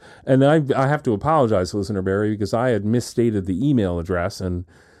thought, and I have to apologize to listener Barry because I had misstated the email address and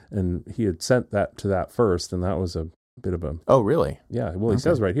he had sent that to that first, and that was a bit of a... Oh, really? Yeah, well, he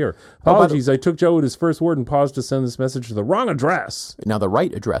says right here, apologies, I took Joe at his first word and paused to send this message to the wrong address. Now, the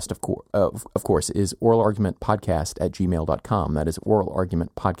right address, of course, is oralargumentpodcast@gmail.com. That is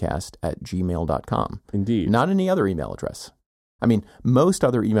oralargumentpodcast@gmail.com. Indeed. Not any other email address. I mean, most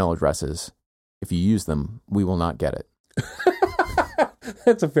other email addresses, if you use them, we will not get it.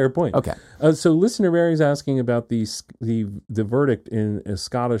 That's a fair point. Okay. So listener Barry is asking about the verdict in a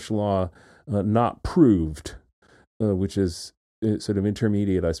Scottish law not proved, which is sort of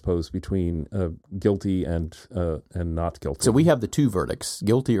intermediate, I suppose, between guilty and not guilty. So we have the two verdicts,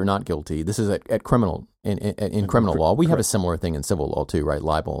 guilty or not guilty. This is at criminal in criminal law. We have a similar thing in civil law too, right?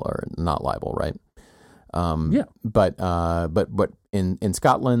 Libel or not libel, right? Yeah. But in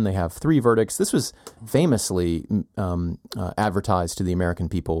Scotland, they have three verdicts. This was famously advertised to the American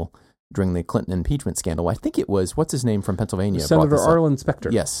people during the Clinton impeachment scandal. I think it was, what's his name from Pennsylvania? Senator Arlen Specter.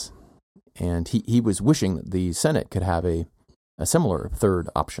 Yes. And he was wishing that the Senate could have a similar third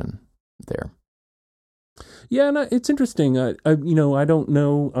option there. Yeah, and it's interesting. I don't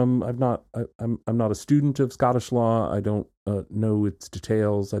know. I'm not a student of Scottish law. I don't know its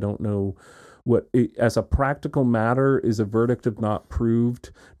details. I don't know as a practical matter, is a verdict of not proved?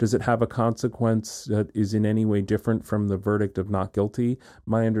 Does it have a consequence that is in any way different from the verdict of not guilty?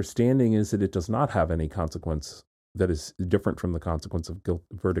 My understanding is that it does not have any consequence that is different from the consequence of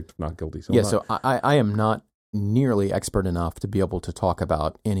verdict of not guilty. So I am not nearly expert enough to be able to talk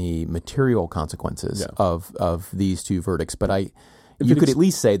about any material consequences of these two verdicts, but you could at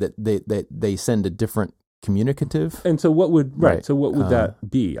least say that they send a different communicative. And so what would So what would that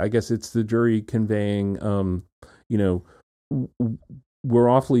be? I guess it's the jury conveying, we're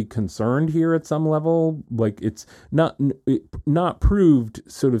awfully concerned here at some level. Like it's not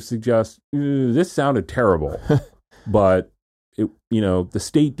proved. Sort of suggests this sounded terrible, but. The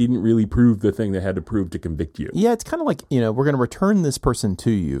state didn't really prove the thing they had to prove to convict you. Yeah, it's kind of like, we're going to return this person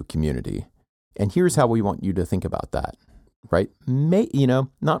to you, community. And here's how we want you to think about that, right?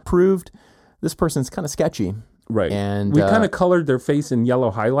 Not proved. This person's kind of sketchy. Right. And we kind of colored their face in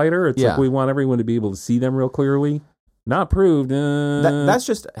yellow highlighter. It's like we want everyone to be able to see them real clearly. Not proved. That's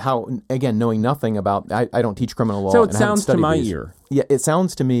just how, again, knowing nothing about, I don't teach criminal law. So it sounds to my ear. Yeah, it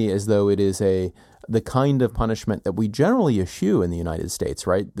sounds to me as though it is the kind of punishment that we generally eschew in the United States,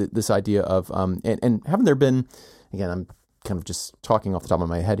 right? This idea of, and haven't there been, again, I'm kind of just talking off the top of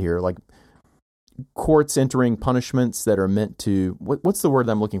my head here, like courts entering punishments that are meant to, what's the word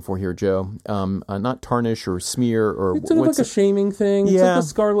I'm looking for here, Joe? Not tarnish or smear or... It's sort of like a shaming thing. It's like a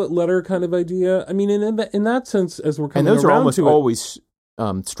scarlet letter kind of idea. I mean, in that sense, as we're coming around to it... And those are almost always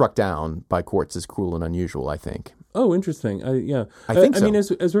struck down by courts as cruel and unusual, I think. Oh, interesting. I think so. I mean,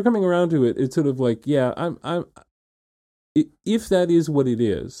 as we're coming around to it, it's sort of like, if that is what it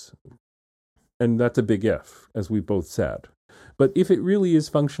is, and that's a big if, as we both said, but if it really is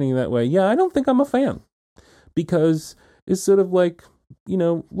functioning that way, I don't think I'm a fan, because it's sort of like,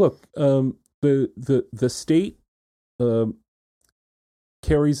 look, the state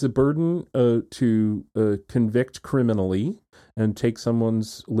carries the burden to convict criminally and take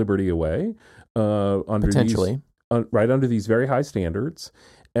someone's liberty away under potentially. Right under these very high standards,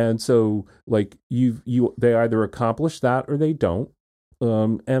 and so like they either accomplish that or they don't,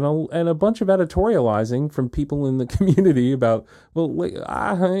 and a bunch of editorializing from people in the community about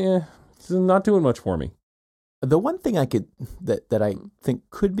it's not doing much for me. The one thing that I think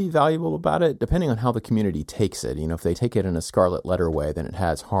could be valuable about it, depending on how the community takes it, if they take it in a scarlet letter way, then it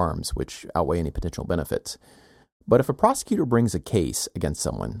has harms which outweigh any potential benefits. But if a prosecutor brings a case against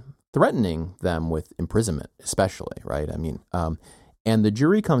someone, threatening them with imprisonment, especially, right? I mean, and the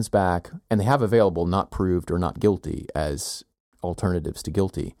jury comes back and they have available not proved or not guilty as alternatives to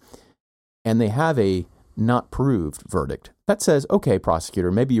guilty, and they have a not proved verdict that says, okay,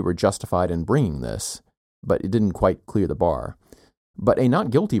 prosecutor, maybe you were justified in bringing this, but it didn't quite clear the bar. But a not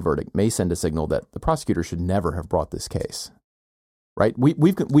guilty verdict may send a signal that the prosecutor should never have brought this case, right? We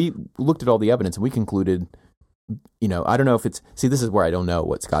looked at all the evidence and we concluded, I don't know if it's, this is where I don't know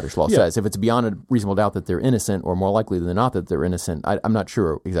what Scottish law says. If it's beyond a reasonable doubt that they're innocent, or more likely than not that they're innocent, I'm not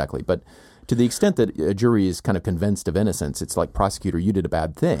sure exactly. But to the extent that a jury is kind of convinced of innocence, it's like, prosecutor, you did a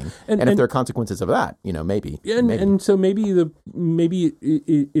bad thing. And if there are consequences of that, maybe. And so maybe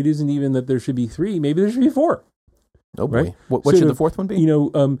it isn't even that there should be 3, maybe there should be 4. Oh boy. Right? What should the fourth one be?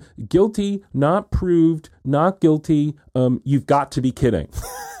 Guilty, not proved, not guilty, you've got to be kidding.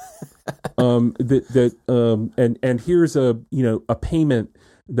 And here's a payment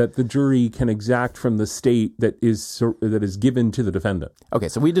that the jury can exact from the state that is given to the defendant. Okay,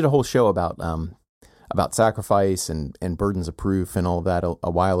 so we did a whole show about sacrifice and burdens of proof and all of that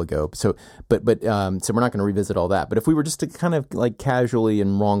a while ago. So, but we're not going to revisit all that. But if we were just to kind of like casually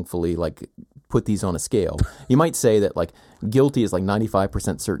and wrongfully like put these on a scale, you might say that like guilty is like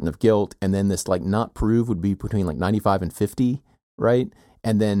 95% certain of guilt, and then this like not proved would be between like 95 and 50, right?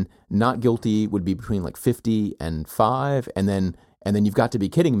 And then not guilty would be between like 50 and 5, and then you've got to be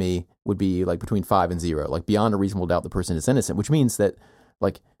kidding me would be like between 5 and 0, like beyond a reasonable doubt the person is innocent, which means that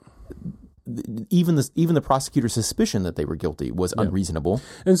like even the prosecutor's suspicion that they were guilty was unreasonable.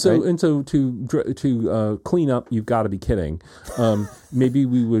 And so right? and so to clean up, you've got to be kidding. Maybe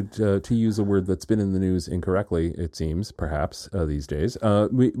we would to use a word that's been in the news incorrectly, it seems, perhaps these days,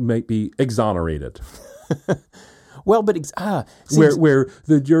 we might be exonerated. Well, but where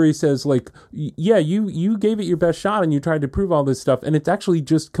the jury says like, yeah, you gave it your best shot and you tried to prove all this stuff, and it's actually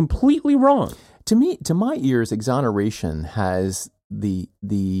just completely wrong. To my ears, exoneration has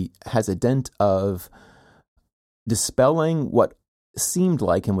has a dent of dispelling what seemed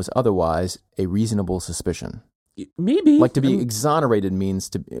like and was otherwise a reasonable suspicion. Maybe like to be exonerated means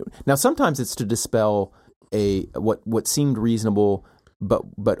to. Now, sometimes it's to dispel what seemed reasonable.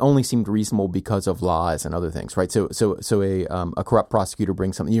 But only seemed reasonable because of lies and other things, right? So a corrupt prosecutor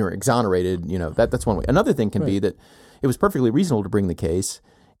brings something, you're exonerated. That's one way. Another thing can be that it was perfectly reasonable to bring the case,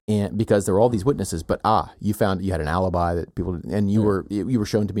 and because there were all these witnesses, but you had an alibi that people, and you were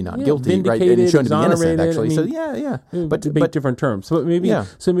shown to be not guilty, right? And shown to be innocent, actually. But debate different terms. So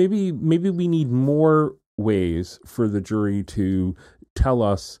maybe we need more ways for the jury to tell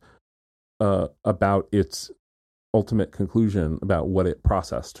us about its ultimate conclusion about what it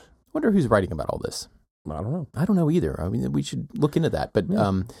processed. I wonder who's writing about all this. I don't know. I don't know either. I mean, we should look into that. But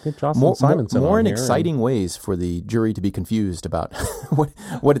get more in exciting ways for the jury to be confused about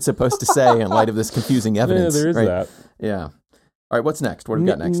what it's supposed to say in light of this confusing evidence. Yeah, there is right? that. Yeah. All right, what's next? What have we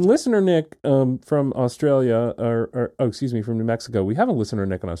got next? Listener Nick from Australia, from New Mexico. We have a listener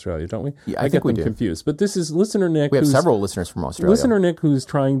Nick in Australia, don't we? Yeah, I think get we them do. Confused. But this is listener Nick. We have several listeners from Australia. Listener Nick who's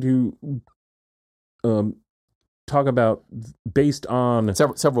trying to talk about based on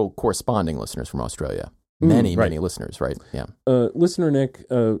several corresponding listeners from Australia. Many listeners, right? Yeah. Listener Nick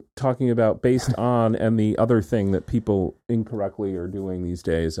talking about based on and the other thing that people incorrectly are doing these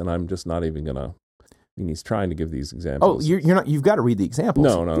days, and I'm just not even gonna. I mean, he's trying to give these examples. Oh, you're not. You've got to read the examples.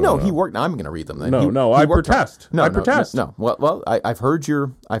 No. He worked. I'm going to read them. Then. I protest. I protest. No. Well, I've heard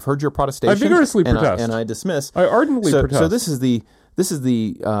your protestation. I vigorously protest, and I dismiss. I ardently protest. So this is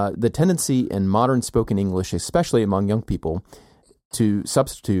the tendency in modern spoken English, especially among young people, to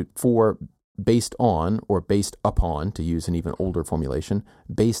substitute for based on or based upon, to use an even older formulation,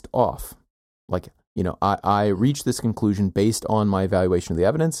 based off. Like, I reached this conclusion based on my evaluation of the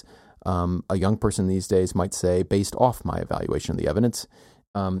evidence. A young person these days might say based off my evaluation of the evidence,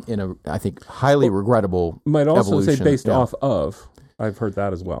 in a, I think, highly regrettable might also evolution. Say based off of. I've heard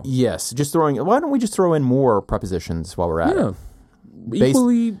that as well. Yes, why don't we just throw in more prepositions while we're at it?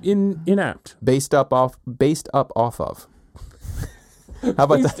 Equally inapt. Based up off of. How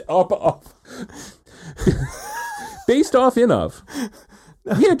about based that? Up off. Based off in of.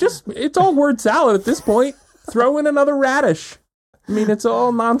 Yeah, it's all word salad at this point. Throw in another radish. I mean, it's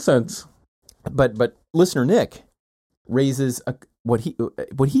all nonsense. But listener Nick raises what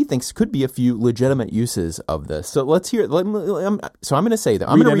he thinks could be a few legitimate uses of this. So let's hear. So I'm going to say that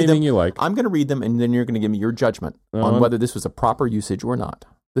I'm going to read them. You like. I'm going to read them, and then you're going to give me your judgment on whether this was a proper usage or not.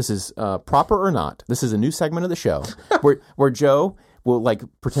 This is proper or not. This is a new segment of the show where Joe will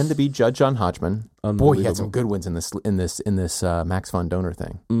pretend to be Judge John Hodgman. Boy, he had some good ones in this Max von Donor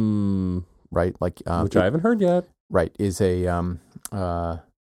thing. Right, which I haven't heard yet. Right, is a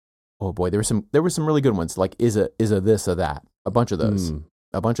oh boy, there were some really good ones. Like is a this or that. A bunch of those.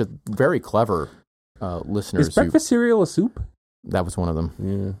 A bunch of very clever listeners. Is breakfast cereal a soup? That was one of them.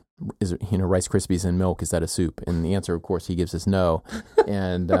 Yeah. Is Rice Krispies and milk? Is that a soup? And the answer, of course, he gives us no.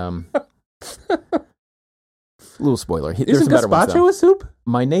 And little spoiler. Isn't gazpacho a soup?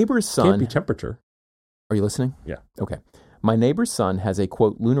 My neighbor's son. Can't be temperature. Are you listening? Yeah. Okay. My neighbor's son has a,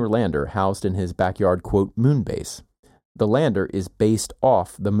 quote, lunar lander housed in his backyard, quote, moon base. The lander is based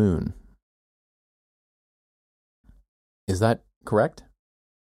off the moon. Is that correct?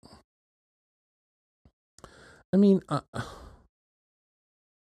 I mean,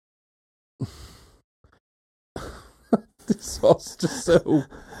 this is just so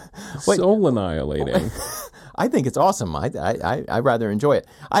annihilating. I think it's awesome. I rather enjoy it.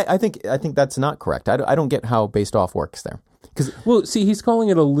 I think that's not correct. I don't get how based off works there. Well, see, he's calling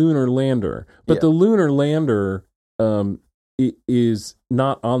it a lunar lander, but the lunar lander is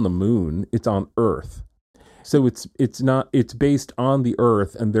not on the moon; it's on Earth. So it's based on the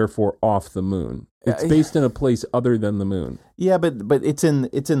Earth and therefore off the moon. It's based in a place other than the moon. Yeah, but it's in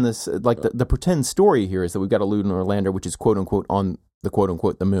this the pretend story here is that we've got a lunar lander which is quote unquote on the quote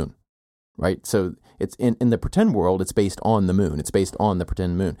unquote the moon. Right? So it's in the pretend world, it's based on the moon. It's based on the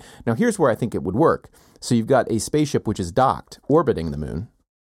pretend moon. Now, here's where I think it would work. So you've got a spaceship which is docked, orbiting the moon,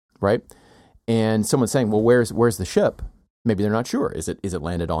 right? And someone's saying, well, where's the ship? Maybe they're not sure. Is it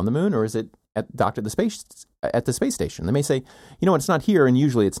landed on the moon or is it docked at the space station? They may say, it's not here, and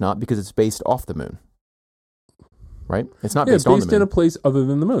usually it's not because it's based off the moon. Right? It's not based on the moon. It's based in a place other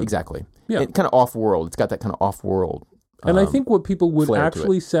than the moon. Exactly. Yeah. Kind of off-world. It's got that kind of off-world. And I think what people would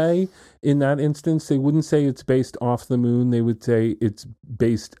actually say in that instance, they wouldn't say it's based off the moon. They would say it's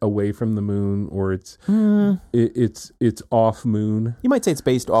based away from the moon, or it's off moon. You might say it's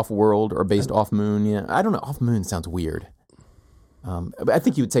based off world or based off moon. Yeah, I don't know. Off moon sounds weird. I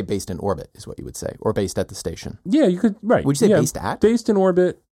think you would say based in orbit is what you would say, or based at the station. Yeah, you could. Right. Would you say based at? Based in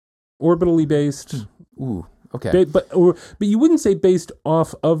orbit, orbitally based. Ooh. Okay. But you wouldn't say based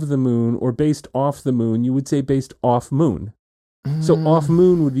off of the moon or based off the moon. You would say based off moon. So off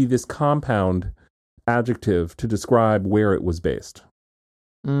moon would be this compound adjective to describe where it was based.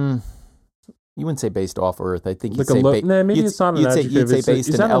 You wouldn't say based off Earth. I think you'd say maybe it's not an adjective. You'd say based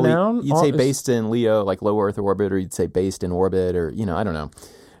is in that a noun? You'd say based in Leo, like low Earth orbit, or you'd say based in orbit, or I don't know.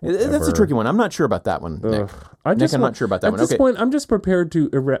 That's a tricky one. I'm not sure about that one, Nick. I'm not sure about that one. At this point, I'm just prepared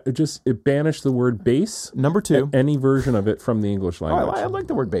to just banish the word base. Number 2. Any version of it from the English language. I like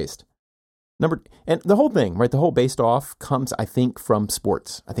the word based. And the whole thing, right? The whole based off comes, I think, from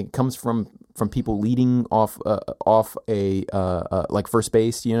sports. I think it comes from people leading off a like first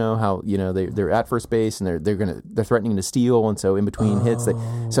base. You know how they're at first base and they're threatening to steal, and so in between hits,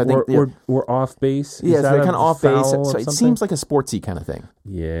 so I think or off base. Yeah, so they're kind of off base. So it seems like a sportsy kind of thing.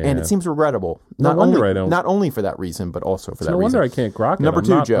 Yeah, and it seems regrettable. Not only for that reason, but also for that reason. No wonder I can't grok it. Number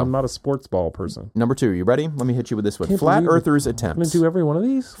two, Joe. I'm not a sports ball person. Number 2, you ready? Let me hit you with this one. Flat Earthers' attempts. I'm going to do every one of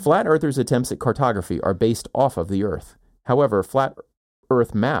these? Flat Earthers' attempts at cartography are based off of the Earth. However, flat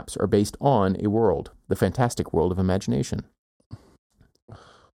Earth maps are based on a world, the fantastic world of imagination.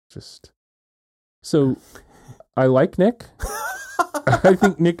 So, I like Nick. I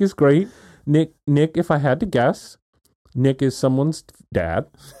think Nick is great. Nick, if I had to guess, Nick is someone's dad.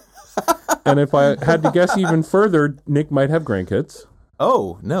 And if I had to guess even further, Nick might have grandkids.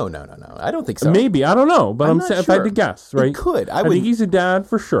 Oh, no. I don't think so. Maybe. I don't know. But I'm saying if I had to guess, right? He could. I think he's a dad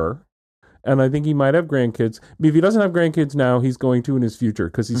for sure. And I think he might have grandkids. If he doesn't have grandkids now, he's going to in his future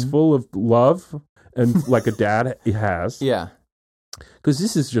because he's full of love and like a dad has. Yeah. Because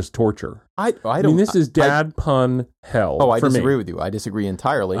this is just torture. I mean, this is dad pun hell. Oh, I disagree with you. I disagree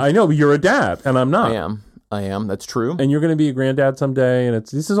entirely. I know, but you're a dad, and I'm not. I am. That's true. And you're going to be a granddad someday, and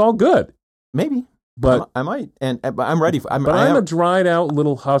this is all good. Maybe. But I might, but I'm ready for. I'm a dried out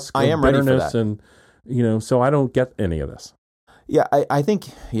little husk of bitterness, ready for that. And so I don't get any of this. Yeah, I think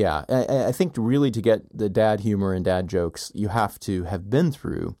really to get the dad humor and dad jokes, you have to have been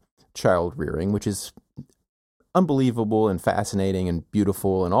through child rearing, which is unbelievable and fascinating and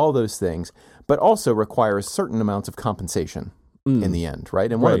beautiful and all those things, but also requires certain amounts of compensation in the end,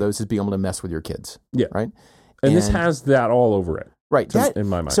 right? And one of those is being able to mess with your kids, right? And this has that all over it. Right. In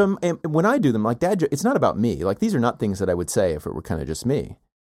my mind. So when I do them, like dad, it's not about me. Like these are not things that I would say if it were kind of just me.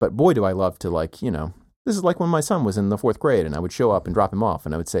 But boy, do I love to this is like when my son was in the 4th grade and I would show up and drop him off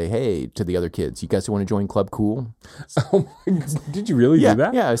and I would say, hey, to the other kids, you guys want to join Club Cool? Oh my God. Did you really do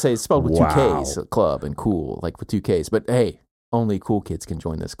that? Yeah, I would say it's spelled with 2 Ks, Club and Cool, like with 2 Ks. But hey, only cool kids can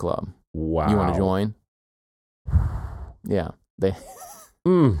join this club. Wow. You want to join? Yeah.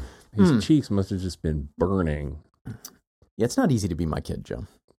 His cheeks must have just been burning. Yeah, it's not easy to be my kid, Joe.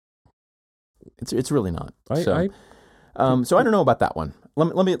 It's really not. So I don't know about that one.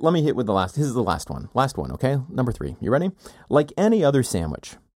 Let me hit with the last. This is the last one. Last one, okay? Number 3. You ready? Like any other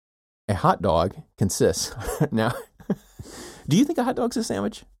sandwich, a hot dog consists. Now, do you think a hot dog's a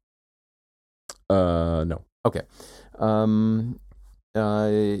sandwich? No. Okay. And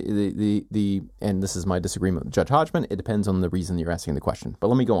this is my disagreement with Judge Hodgman. It depends on the reason you're asking the question. But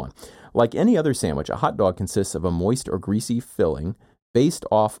let me go on. Like any other sandwich, a hot dog consists of a moist or greasy filling based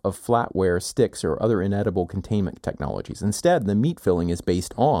off of flatware, sticks, or other inedible containment technologies. Instead, the meat filling is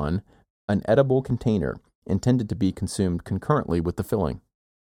based on an edible container intended to be consumed concurrently with the filling.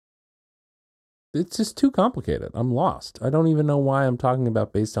 It's just too complicated. I'm lost. I don't even know why I'm talking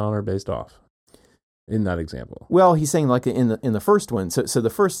about based on or based off in that example. Well, he's saying like in the first one. So the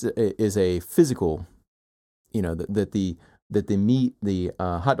first is a physical, that the meat, the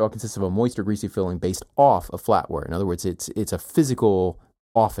hot dog consists of a moist or greasy filling based off of flatware. In other words, it's a physical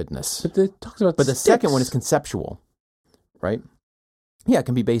offedness. But it talks about. But the second one is conceptual, right? Yeah, it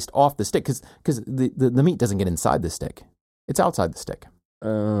can be based off the stick because the meat doesn't get inside the stick; it's outside the stick.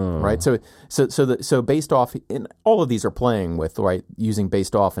 Oh. Right. So based off, in all of these are playing with using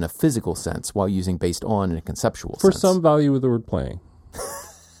based off in a physical sense while using based on in a conceptual sense. For some value of the word playing.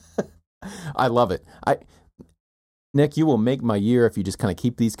 I love it. Nick, you will make my year if you just kind of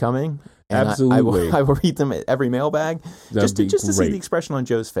keep these coming. And absolutely. I will read them at every mailbag just to see the expression on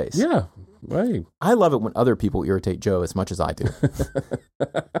Joe's face. Yeah. Right. I love it when other people irritate Joe as much as I do.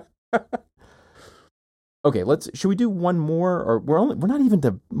 Okay, should we do one more, or we're not even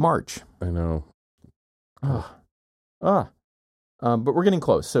to March. I know. But we're getting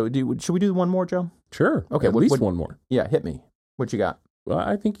close. So should we do one more, Joe? Sure. Okay, at least one more. Yeah, hit me. What you got? Well,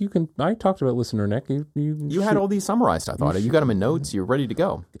 I think you can. I talked about listener Nick. You had all these summarized. I thought you got them in notes. You're ready to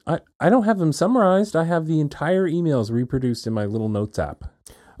go. I don't have them summarized. I have the entire emails reproduced in my little notes app.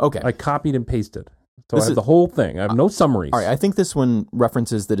 Okay, I copied and pasted. So I have the whole thing. I have no summaries. All right. I think this one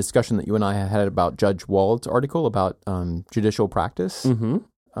references the discussion that you and I had about Judge Wald's article about judicial practice. Mm-hmm.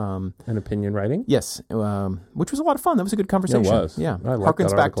 And opinion writing. Yes. Which was a lot of fun. That was a good conversation. It was. Yeah.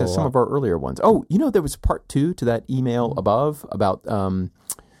 Harkens back to some of our earlier ones. Oh, there was part 2 to that email above about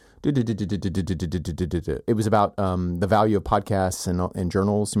it was about the value of podcasts and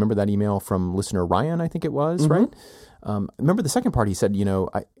journals. Remember that email from listener Ryan, I think it was, right? Remember the second part, he said,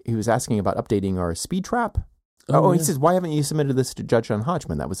 he was asking about updating our speed trap. He says, why haven't you submitted this to Judge John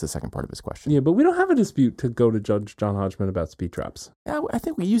Hodgman? That was the second part of his question. Yeah, but we don't have a dispute to go to Judge John Hodgman about speed traps. Yeah, I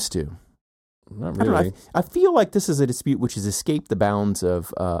think we used to. Not I don't really. know. I feel like this is a dispute which has escaped the bounds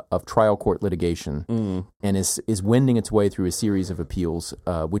of trial court litigation and is wending its way through a series of appeals,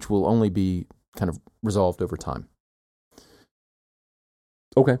 which will only be kind of resolved over time.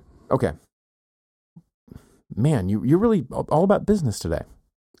 Okay. Man, you're really all about business today.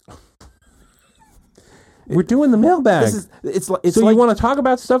 We're doing the mailbag. It's so like, you want to talk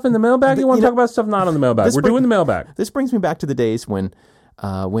about stuff in the mailbag? You want to talk about stuff not on the mailbag? We're doing the mailbag. This brings me back to the days when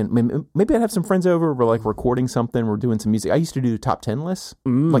maybe I'd have some friends over. We're like recording something. We're doing some music. I used to do top 10 lists,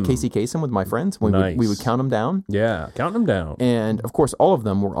 like Casey Kasem with my friends. Nice. We would count them down. Yeah, count them down. And of course, all of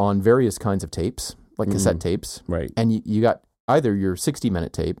them were on various kinds of tapes, like cassette tapes. Right. And you got either your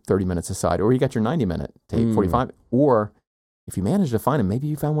 60-minute tape, 30 minutes aside, or you got your 90-minute tape, 45. Or if you managed to find them, maybe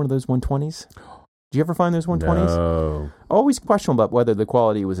you found one of those 120s. Did you ever find those 120s? No. Always questionable about whether the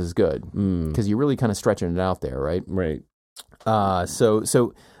quality was as good because you're really kind of stretching it out there, right? Right.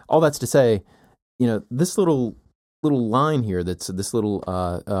 So all that's to say, this little line here, that's this little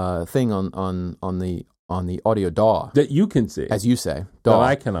thing on the audio DAW that you can see, as you say, DAW. That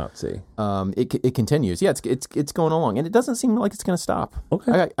I cannot see. It continues. Yeah, it's going along, and it doesn't seem like it's going to stop.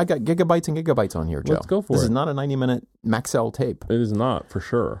 Okay. I got gigabytes and gigabytes on here, Joe. Let's go for This it. is not a 90-minute Maxell tape. It is not, for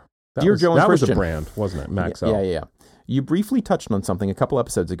sure. Dear Joe and that Christian. was a brand, wasn't it? Maxell. Yeah. You briefly touched on something a couple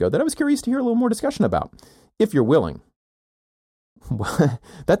episodes ago that I was curious to hear a little more discussion about, if you're willing. Well,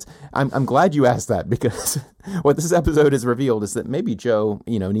 I'm glad you asked that, because what this episode has revealed is that maybe Joe,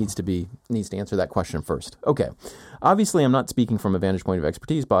 needs to answer that question first. Okay. Obviously, I'm not speaking from a vantage point of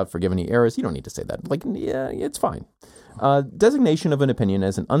expertise, Bob. Forgive any errors. You don't need to say that. Yeah, it's fine. Designation of an opinion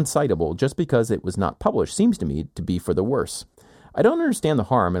as an uncitable just because it was not published seems to me to be for the worse. I don't understand the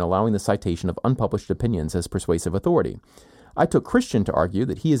harm in allowing the citation of unpublished opinions as persuasive authority. I took Christian to argue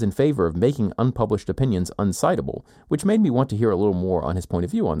that he is in favor of making unpublished opinions uncitable, which made me want to hear a little more on his point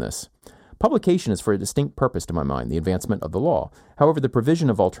of view on this. Publication is for a distinct purpose to my mind, the advancement of the law. However, the provision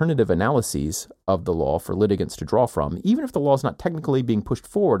of alternative analyses of the law for litigants to draw from, even if the law is not technically being pushed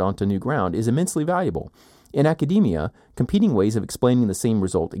forward onto new ground, is immensely valuable. In academia, competing ways of explaining the same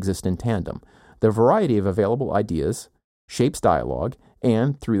result exist in tandem. The variety of available ideas shapes dialogue,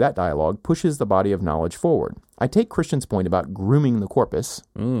 and through that dialogue pushes the body of knowledge forward. I take Christian's point about grooming the corpus,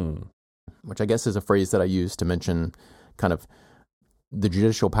 which I guess is a phrase that I use to mention kind of the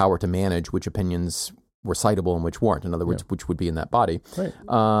judicial power to manage which opinions were citable and which weren't. In other words, which would be in that body. Right.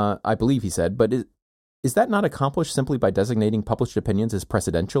 I believe he said, but is that not accomplished simply by designating published opinions as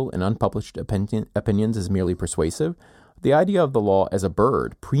precedential and unpublished opinions as merely persuasive? The idea of the law as a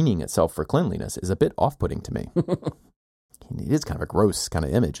bird preening itself for cleanliness is a bit off-putting to me. It is kind of a gross kind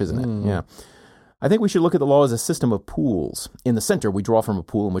of image, isn't it? Yeah. I think we should look at the law as a system of pools. In the center, we draw from a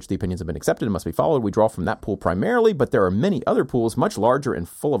pool in which the opinions have been accepted and must be followed. We draw from that pool primarily, but there are many other pools, much larger and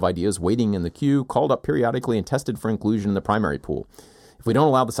full of ideas, waiting in the queue, called up periodically and tested for inclusion in the primary pool. If we don't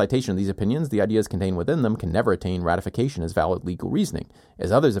allow the citation of these opinions, the ideas contained within them can never attain ratification as valid legal reasoning.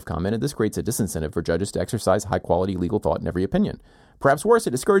 As others have commented, this creates a disincentive for judges to exercise high-quality legal thought in every opinion. Perhaps worse,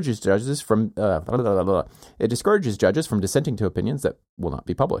 it discourages judges from dissenting to opinions that will not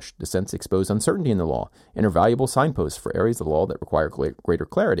be published. Dissents expose uncertainty in the law and are valuable signposts for areas of the law that require greater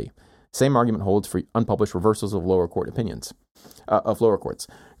clarity. Same argument holds for unpublished reversals of lower court opinions, of lower courts.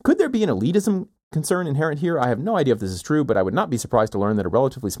 Could there be an elitism concern inherent here? I have no idea if this is true, but I would not be surprised to learn that a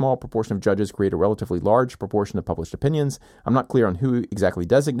relatively small proportion of judges create a relatively large proportion of published opinions. I'm not clear on who exactly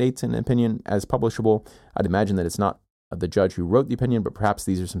designates an opinion as publishable. I'd imagine that it's not the judge who wrote the opinion, but perhaps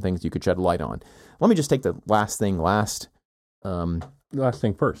these are some things you could shed light on. Let me just take the last thing last. Last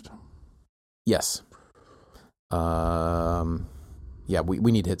thing first. Yes. Yeah,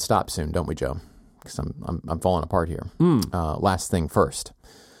 we need to hit stop soon, don't we, Joe? Because I'm falling apart here. Last thing first.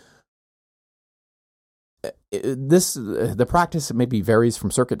 The practice maybe varies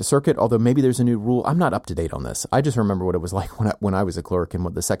from circuit to circuit, although maybe there's a new rule. I'm not up to date on this. I just remember what it was like when I was a clerk and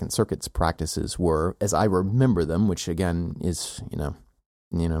what the Second Circuit's practices were, as I remember them, which again is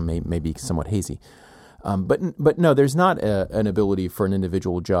maybe somewhat hazy. But no, there's not an ability for an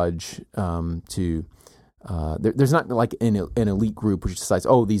individual judge to. There's not like an elite group which decides,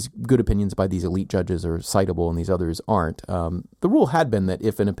 these good opinions by these elite judges are citable and these others aren't. The rule had been that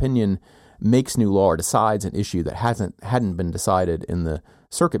if an opinion makes new law or decides an issue that hadn't been decided in the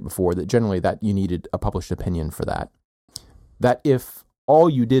circuit before, that generally that you needed a published opinion for that. That if all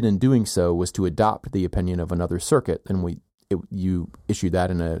you did in doing so was to adopt the opinion of another circuit, then you issue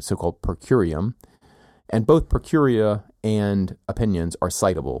that in a so-called per curiam, and both per curia and opinions are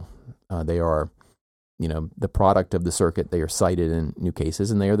citable. They are, the product of the circuit. They are cited in new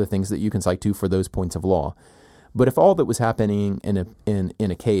cases, and they are the things that you can cite to for those points of law. But if all that was happening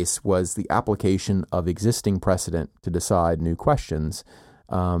in a case was the application of existing precedent to decide new questions,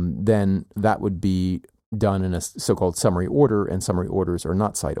 then that would be done in a so-called summary order, and summary orders are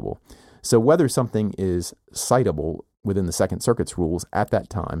not citable. So whether something is citable within the Second Circuit's rules at that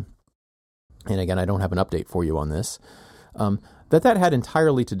time, and again, I don't have an update for you on this, that had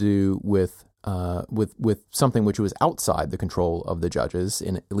entirely to do with something which was outside the control of the judges,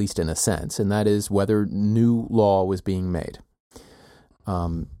 at least in a sense, and that is whether new law was being made.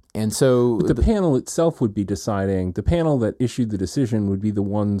 And so but the panel itself would be deciding. The panel that issued the decision would be the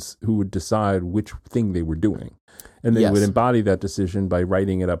ones who would decide which thing they were doing. And they would embody that decision by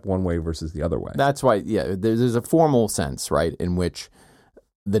writing it up one way versus the other way. That's why, there's a formal sense, right, in which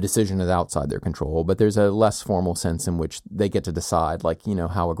the decision is outside their control, but there's a less formal sense in which they get to decide, like,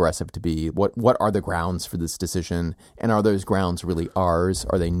 how aggressive to be, what are the grounds for this decision, and are those grounds really ours?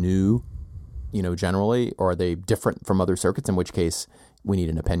 Are they new, generally, or are they different from other circuits, in which case we need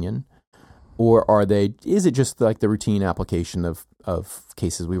an opinion? Or is it just like the routine application of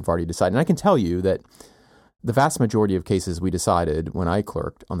cases we've already decided? And I can tell you that the vast majority of cases we decided when I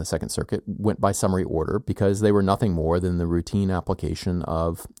clerked on the Second Circuit went by summary order because they were nothing more than the routine application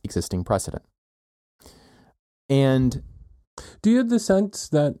of existing precedent. And do you have the sense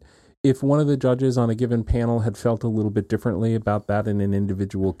that if one of the judges on a given panel had felt a little bit differently about that in an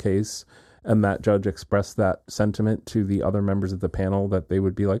individual case, and that judge expressed that sentiment to the other members of the panel, that they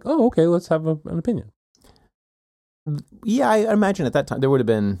would be like, oh, okay, let's have an opinion? Yeah, I imagine at that time there would have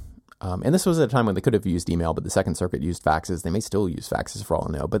been, and this was at a time when they could have used email, but the Second Circuit used faxes. They may still use faxes for all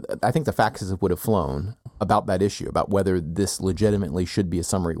I know, but I think the faxes would have flown about that issue, about whether this legitimately should be a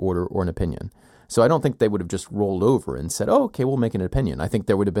summary order or an opinion. So I don't think they would have just rolled over and said, oh, okay, we'll make an opinion. I think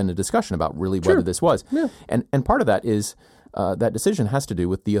there would have been a discussion about really whether this was. Yeah. And part of that is that decision has to do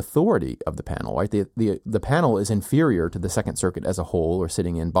with the authority of the panel, right? The panel is inferior to the Second Circuit as a whole, or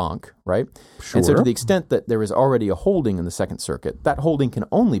sitting in banc, right? Sure. And so to the extent that there is already a holding in the Second Circuit, that holding can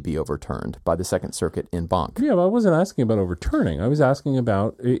only be overturned by the Second Circuit in banc. Yeah, but I wasn't asking about overturning. I was asking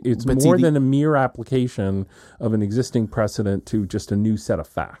about it's more than a mere application of an existing precedent to just a new set of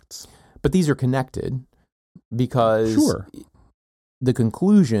facts. But these are connected because the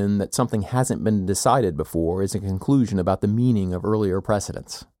conclusion that something hasn't been decided before is a conclusion about the meaning of earlier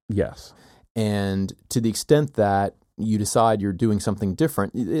precedents. Yes. And to the extent that you decide you're doing something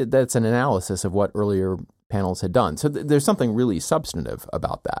different, that's an analysis of what earlier panels had done. So there's something really substantive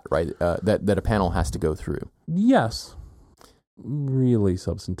about that, right? That a panel has to go through. Yes. Really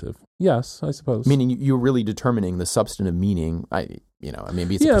substantive. Yes, I suppose. Meaning you're really determining the substantive meaning. Maybe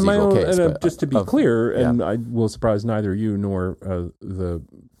it's a procedural case. And just to be clear, and I will surprise neither you nor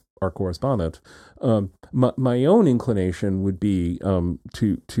our correspondent, my own inclination would be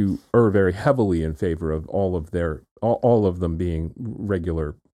to err very heavily in favor of all of them being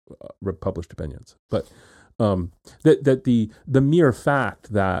regular published opinions. But that the mere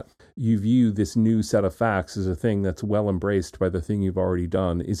fact that you view this new set of facts as a thing that's well embraced by the thing you've already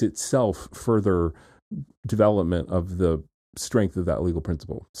done is itself further development of the strength of that legal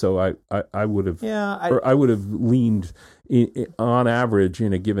principle. So I would have I would have leaned on average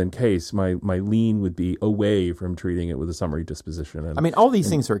in a given case. My lean would be away from treating it with a summary disposition. And, all these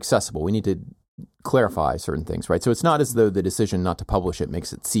things are accessible. We need to clarify certain things, right? So it's not as though the decision not to publish it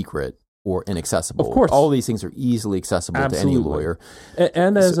makes it secret or inaccessible. Of course. All these things are easily accessible to any lawyer.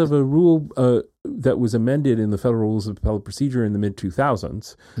 And as of a rule that was amended in the Federal Rules of Appellate Procedure in the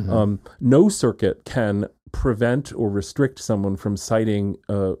mid-2000s, no circuit can prevent or restrict someone from citing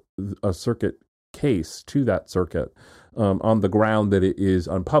a circuit case to that circuit on the ground that it is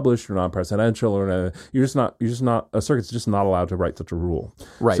unpublished or non-precedential, or a circuit's just not allowed to write such a rule.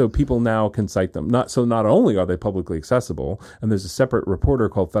 Right. So people now can cite them. Not only are they publicly accessible, and there's a separate reporter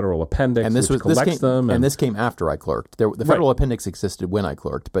called Federal Appendix which collects them. And this came after I clerked. The Federal Appendix existed when I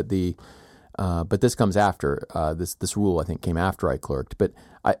clerked, but this comes after. This rule, I think, came after I clerked. But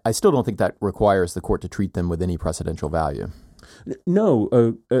I still don't think that requires the court to treat them with any precedential value.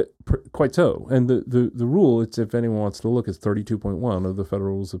 No, quite so. And the rule, it's, if anyone wants to look, it's 32.1 of the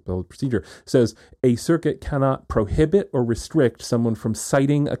Federal Rules of Appellate Procedure, says a circuit cannot prohibit or restrict someone from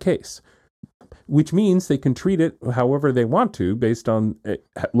citing a case, which means they can treat it however they want to based on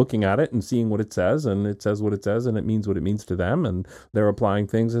looking at it and seeing what it says, and it says what it says, and it means what it means to them, and they're applying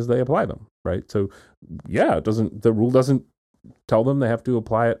things as they apply them, right? So, the rule doesn't tell them they have to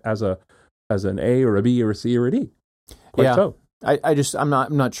apply it as an A or a B or a C or a D. Quite so. I'm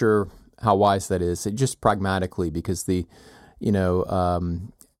not sure how wise that is. Just pragmatically, because the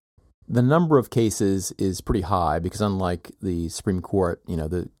number of cases is pretty high, because unlike the Supreme Court,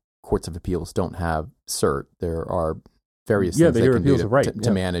 the courts of appeals don't have cert. There are various things they can do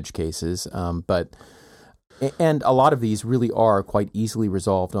to manage cases, and a lot of these really are quite easily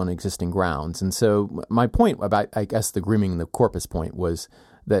resolved on existing grounds. And so my point about, I guess, the grooming the corpus point was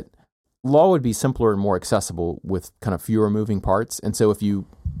that law would be simpler and more accessible with kind of fewer moving parts. And so if you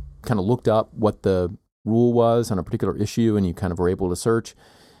kind of looked up what the rule was on a particular issue and you kind of were able to search,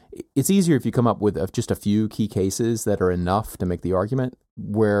 it's easier if you come up with just a few key cases that are enough to make the argument,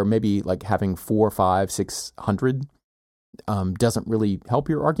 where maybe like having 400, 500, 600 doesn't really help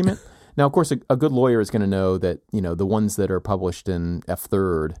your argument. Now, of course, a good lawyer is going to know that, the ones that are published in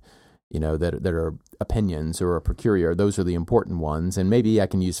F3rd, that are opinions or a procurior, those are the important ones. And maybe I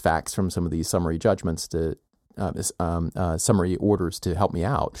can use facts from some of these summary judgments summary orders to help me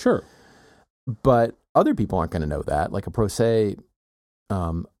out. Sure. But other people aren't going to know that, like a pro se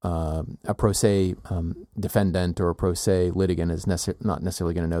defendant or a pro se litigant is not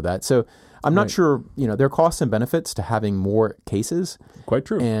necessarily going to know that. So I'm not sure, there are costs and benefits to having more cases. Quite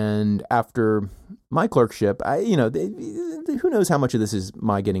true. And after my clerkship, who knows how much of this is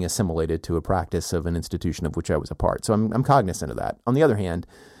my getting assimilated to a practice of an institution of which I was a part. So I'm cognizant of that. On the other hand,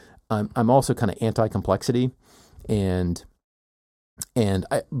 I'm also kind of anti-complexity, but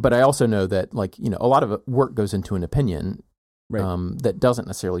I also know that a lot of work goes into an opinion. Right. That doesn't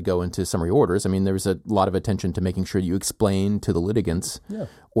necessarily go into summary orders. I mean, there's a lot of attention to making sure you explain to the litigants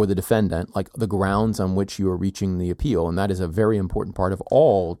or the defendant, the grounds on which you are reaching the appeal. And that is a very important part of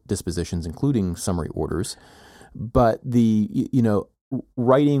all dispositions, including summary orders. But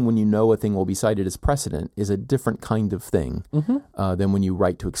writing when you know a thing will be cited as precedent is a different kind of thing than when you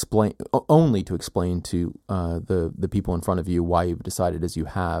write to explain, only to explain to the people in front of you why you've decided as you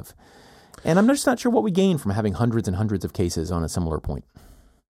have. And I'm just not sure what we gain from having hundreds and hundreds of cases on a similar point.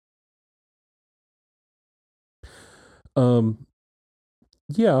 Well,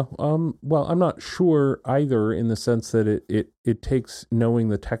 I'm not sure either, in the sense that it takes knowing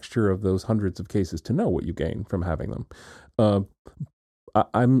the texture of those hundreds of cases to know what you gain from having them.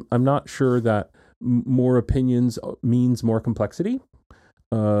 I'm not sure that more opinions means more complexity.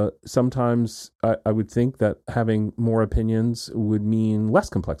 Sometimes I would think that having more opinions would mean less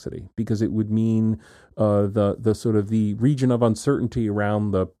complexity, because it would mean the sort of the region of uncertainty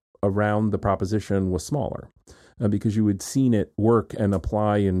around the proposition was smaller, because you had seen it work and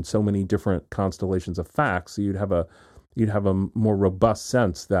apply in so many different constellations of facts. So you'd have a more robust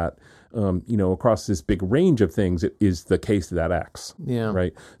sense that across this big range of things, it is the case that X. Yeah.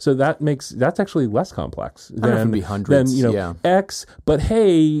 Right. So that's actually less complex than hundreds. X. But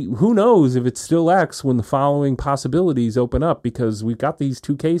hey, who knows if it's still X when the following possibilities open up, because we've got these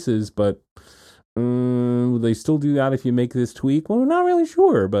two cases, but will they still do that if you make this tweak? Well, we're not really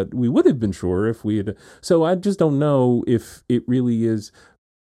sure, but we would have been sure if we had. So I just don't know if it really is.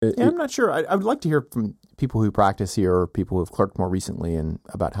 I'm not sure. I would like to hear from people who practice here or people who have clerked more recently and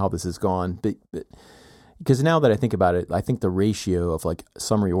about how this has gone. But because now that I think about it, I think the ratio of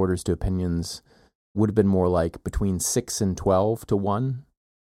summary orders to opinions would have been more like between 6 and 12 to 1,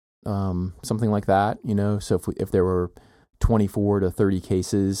 something like that. So if there were 24 to 30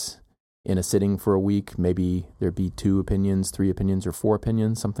 cases in a sitting for a week, maybe there'd be 2 opinions, 3 opinions, or 4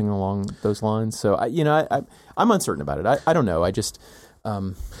 opinions, something along those lines. So I'm uncertain about it. I don't know. I just. I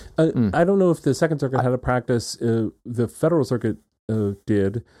don't know if the Second Circuit had a practice. The Federal Circuit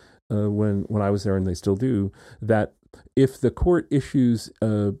did when I was there, and they still do, that if the court issues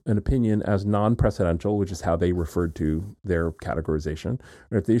an opinion as non-precedential, which is how they referred to their categorization,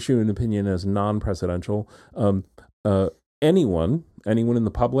 or if they issue an opinion as non-precedential, anyone in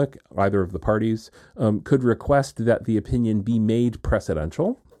the public, either of the parties, could request that the opinion be made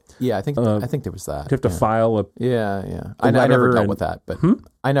precedential. Yeah, I think there was that. You have to file a I never dealt with that, but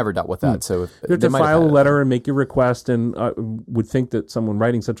I never dealt with that. So you have to file a letter and make your request, and I would think that someone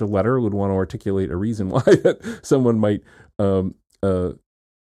writing such a letter would want to articulate a reason why that someone might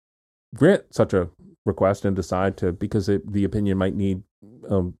grant such a request and decide to, because the opinion might need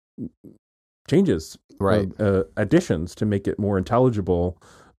changes, additions to make it more intelligible.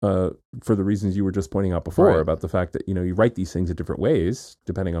 For the reasons you were just pointing out before, about the fact that, you write these things in different ways,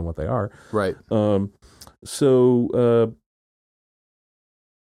 depending on what they are. Right. So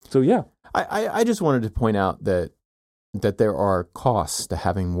yeah. I just wanted to point out that there are costs to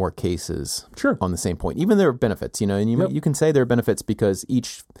having more cases on the same point. Even there are benefits, and you can say there are benefits because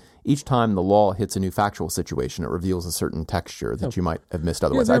each time the law hits a new factual situation, it reveals a certain texture that you might have missed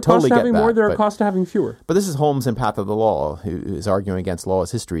otherwise. I totally get that. More, there are costs to having fewer. But this is Holmes in Path of the Law, who is arguing against law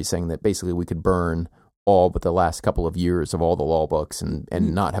as history, saying that basically we could burn all but the last couple of years of all the law books and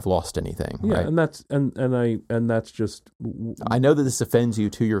not have lost anything. Yeah, right? and that's just. I know that this offends you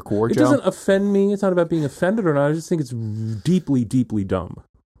to your core, It Joe. doesn't offend me. It's not about being offended or not. I just think it's deeply, deeply dumb.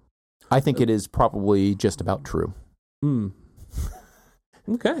 I think it is probably just about true.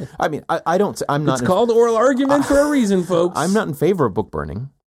 Okay. I mean, I don't. I'm not. It's called oral argument for a reason, folks. I'm not in favor of book burning.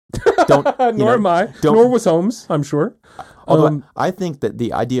 Nor am I. Nor was Holmes, I'm sure. Although I think that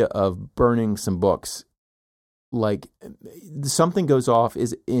the idea of burning some books, like something goes off,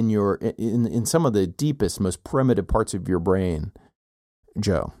 is in some of the deepest, most primitive parts of your brain,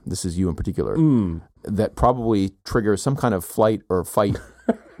 Joe. This is you in particular. That probably triggers some kind of flight or fight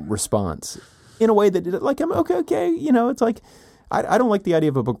response in a way that, like, I'm okay. It's like I don't like the idea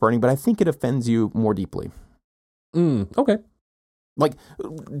of a book burning, but I think it offends you more deeply. Okay. Like,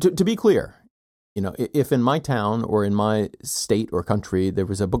 to be clear, if in my town or in my state or country there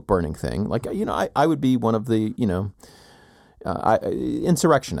was a book burning thing, like, I would be one of the,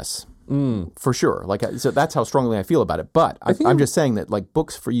 insurrectionists for sure. Like, so that's how strongly I feel about it. But I'm just saying that, like,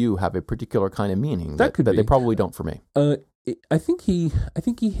 books for you have a particular kind of meaning that they probably don't for me. I think he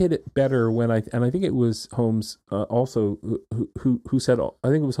hit it better when I think it was Holmes also who said, I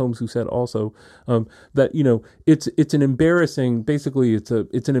think it was Holmes who said also that it's an embarrassing, basically it's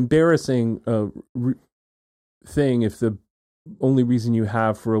an embarrassing thing if the only reason you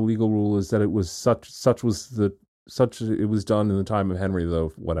have for a legal rule is that it was it was done in the time of Henry the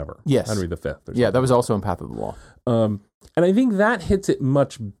whatever. Yes. Henry the Fifth. Yeah, that was also in Path of the Law. And I think that hits it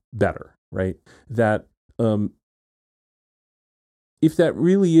much better, right? That if that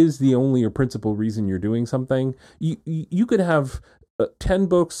really is the only or principal reason you're doing something, you could have 10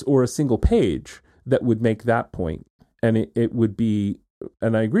 books or a single page that would make that point, and it would be,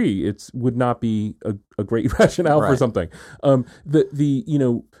 and I agree, it would not be a great rationale for something. But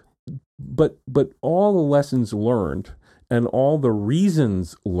all the lessons learned and all the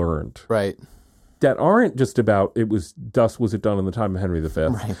reasons learned, right, that aren't just about was it done in the time of Henry V,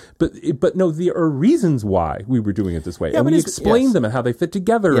 right. but no, there are reasons why we were doing it this way, and we explain them and how they fit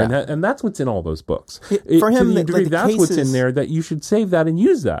together, and that's what's in all those books. For him, that's what's in there, that you should save that and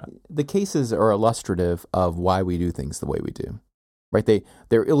use that. The cases are illustrative of why we do things the way we do, right?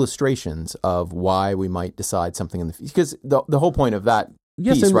 They're illustrations of why we might decide something in the future, because the whole point of that.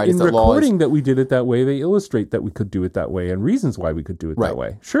 Yes, and in recording that we did it that way, they illustrate that we could do it that way and reasons why we could do it that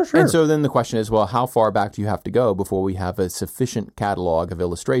way. Sure. And so then the question is, well, how far back do you have to go before we have a sufficient catalog of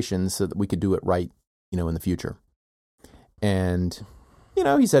illustrations so that we could do it right, in the future? And,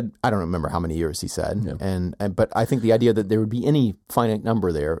 he said, I don't remember how many years he said, but I think the idea that there would be any finite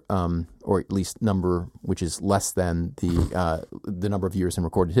number there, or at least number which is less than the number of years in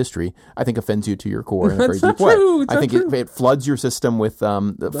recorded history, I think offends you to your core in a very deep way. I think it floods your system with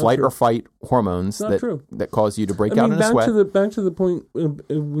flight or fight hormones that cause you to break out in a sweat. Back to the point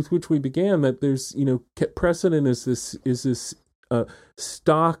with which we began, that there's precedent is this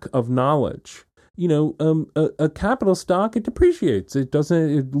stock of knowledge. A capital stock, it depreciates. It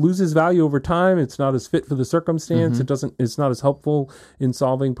loses value over time. It's not as fit for the circumstance. It's not as helpful in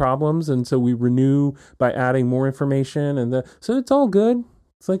solving problems. And so we renew by adding more information. So it's all good.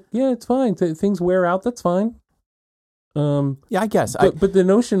 It's like, yeah, it's fine. Things wear out. That's fine. I guess. But the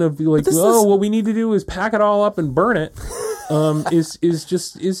notion of what we need to do is pack it all up and burn it. Is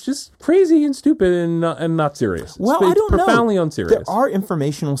just crazy and stupid and not serious. Well, I don't know. Profoundly unserious. There are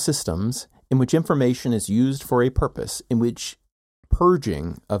informational systems in which information is used for a purpose, in which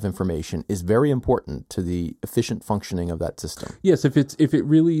purging of information is very important to the efficient functioning of that system. Yes, if it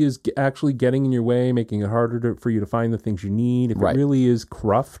really is actually getting in your way, making it harder for you to find the things you need, if it really is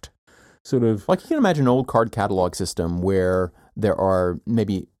corrupt, sort of. Like, you can imagine an old card catalog system where there are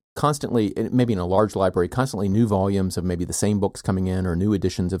maybe in a large library, constantly new volumes of maybe the same books coming in or new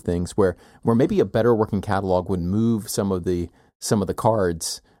editions of things, where maybe a better working catalog would move some of the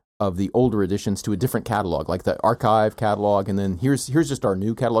cards of the older editions to a different catalog, like the archive catalog, and then here's just our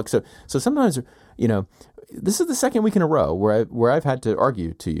new catalog. So sometimes, this is the second week in a row where I've had to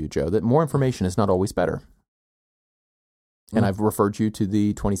argue to you, Joe, that more information is not always better. And I've referred you to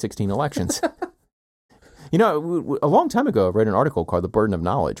the 2016 elections. A long time ago, I read an article called "The Burden of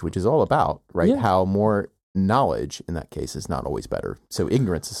Knowledge," which is all about how more knowledge in that case is not always better. So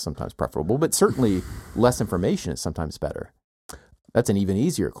ignorance is sometimes preferable, but certainly less information is sometimes better. That's an even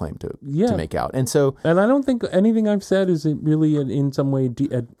easier claim to make out. And I don't think anything I've said is really in some way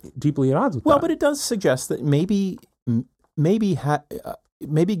deeply at odds with that. Well, but it does suggest that maybe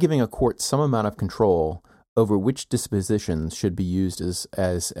giving a court some amount of control over which dispositions should be used as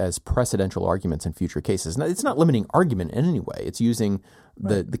precedential arguments in future cases. Now, it's not limiting argument in any way. It's using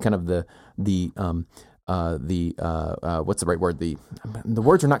the kind of the what's the right word? The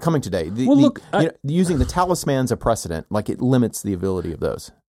words are not coming today. Using the talismans of precedent, like it limits the ability of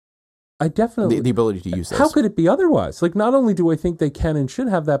those. I definitely the ability to use those. How could it be otherwise? Like, not only do I think they can and should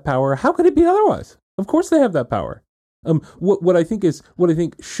have that power, how could it be otherwise? Of course they have that power. What I think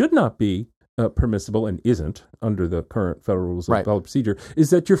should not be permissible and isn't under the current federal rules of appellate procedure is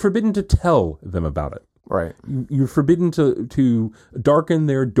that you're forbidden to tell them about it. Right. You're forbidden to darken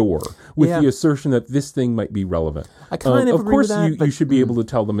their door with the assertion that this thing might be relevant. I kind of agree with that. Of course, you should be able to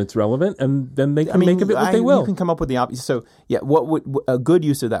tell them it's relevant, and then they can make of it what they will. You can come up with the opposite. So, what would a good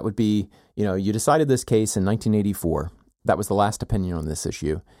use of that would be? You decided this case in 1984. That was the last opinion on this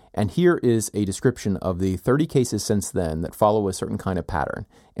issue. And here is a description of the 30 cases since then that follow a certain kind of pattern.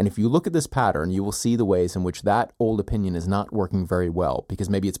 And if you look at this pattern, you will see the ways in which that old opinion is not working very well, because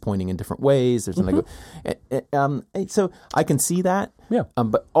maybe it's pointing in different ways. There's so I can see that. Yeah.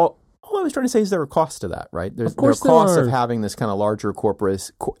 But all I was trying to say is there are costs to that, right? There are costs of having this kind of larger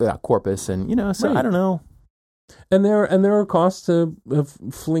corpus, and so right. I don't know. And there are costs of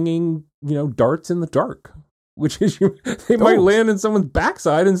flinging darts in the dark. Which is they might land in someone's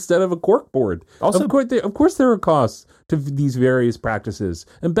backside instead of a cork board. Also, of course, there are costs to these various practices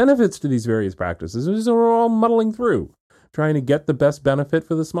and benefits to these various practices. So we're all muddling through, trying to get the best benefit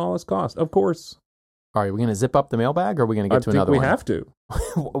for the smallest cost. Of course. All right, are we going to zip up the mailbag, or are we going to get to another one? We have to.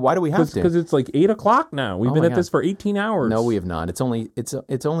 Why do we have to? Because it's like 8:00 now. We've been at this for 18 hours. No, we have not. It's only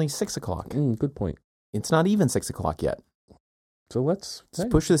 6:00. Good point. It's not even 6:00 yet. So let's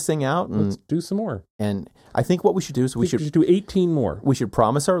push this thing out and let's do some more. And I think what we should do is we should do 18 more. We should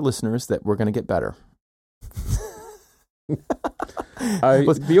promise our listeners that we're going to get better.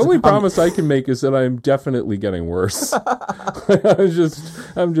 The only promise I can make is that I'm definitely getting worse.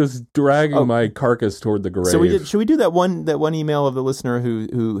 I'm just dragging my carcass toward the grave. So should we do that one email of the listener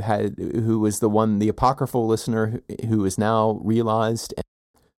who was the apocryphal listener who is now realized?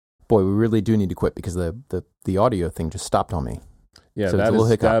 Boy, we really do need to quit because the audio thing just stopped on me. Yeah, so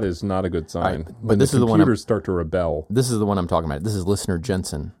that is not a good sign. Right, but this is the one computers start to rebel. This is the one I'm talking about. This is listener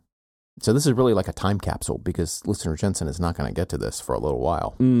Jensen. So this is really like a time capsule because listener Jensen is not going to get to this for a little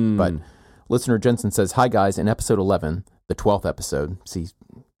while. But listener Jensen says, "Hi guys, in episode 11, the 12th episode. See,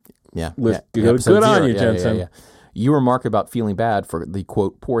 good on you, Jensen. Yeah. You remark about feeling bad for the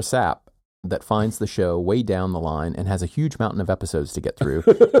quote poor sap that finds the show way down the line and has a huge mountain of episodes to get through.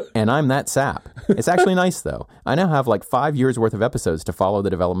 And I'm that sap. It's actually nice, though. I now have like 5 years worth of episodes to follow the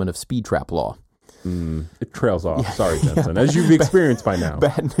development of speed trap law." It trails off. Yeah. Sorry, Jensen. As you've experienced by now.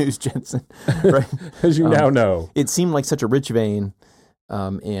 Bad news, Jensen. Right? As you now know. It seemed like such a rich vein.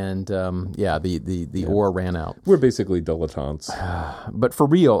 The ore ran out. We're basically dilettantes. But for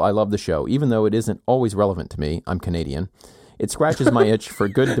real, I love the show. Even though it isn't always relevant to me, I'm Canadian. It scratches my itch for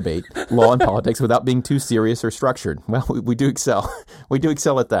good debate, law and politics, without being too serious or structured. Well, we do excel. We do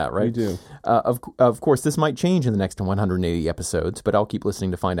excel at that, right? We do. Of course, this might change in the next 180 episodes, but I'll keep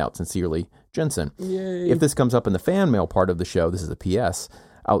listening to find out. Sincerely, Jensen. Yay. If this comes up in the fan mail part of the show, this is a PS,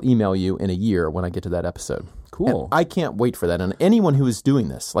 I'll email you in a year when I get to that episode. Cool. And I can't wait for that. And anyone who is doing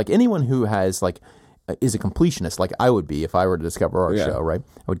this, like anyone who has is a completionist, like I would be if I were to discover our show, right?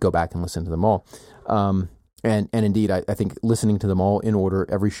 I would go back and listen to them all. And indeed, I think listening to them all in order,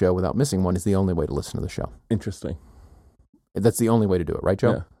 every show without missing one, is the only way to listen to the show. Interesting. That's the only way to do it, right,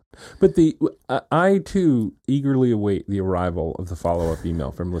 Joe? Yeah. But I, too, eagerly await the arrival of the follow-up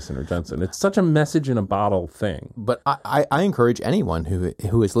email from listener Jensen. It's such a message-in-a-bottle thing. But I encourage anyone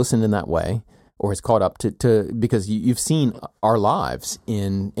who has listened in that way or has caught up to because you've seen our lives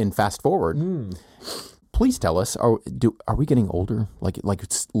in Fast Forward. Please tell us, are we getting older? Like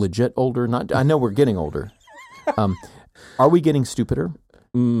it's legit older? I know we're getting older. Are we getting stupider?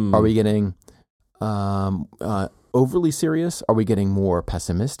 Are we getting overly serious? Are we getting more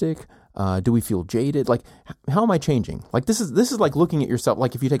pessimistic? Do we feel jaded? Like, how am I changing? Like, this is like looking at yourself.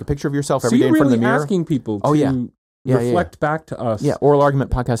 Like, if you take a picture of yourself every day in front of the mirror. So you're really asking people to reflect back to us. Yeah,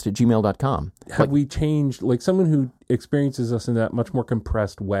 oralargumentpodcast@gmail.com. Have we changed? Like, someone who experiences us in that much more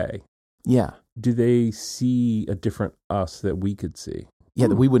compressed way. Yeah. Do they see a different us that we could see? Yeah,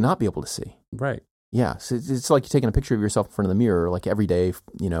 that we would not be able to see. Right. Yeah, so it's like you're taking a picture of yourself in front of the mirror, like every day,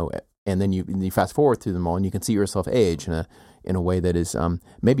 and then you fast forward through them all, and you can see yourself age in a way that is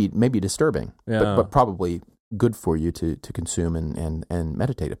maybe disturbing, but probably good for you to consume and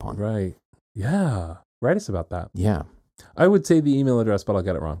meditate upon. Right. Yeah. Write us about that. Yeah. I would say the email address, but I'll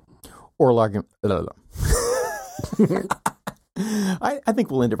get it wrong. Oral argument. I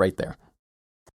think we'll end it right there.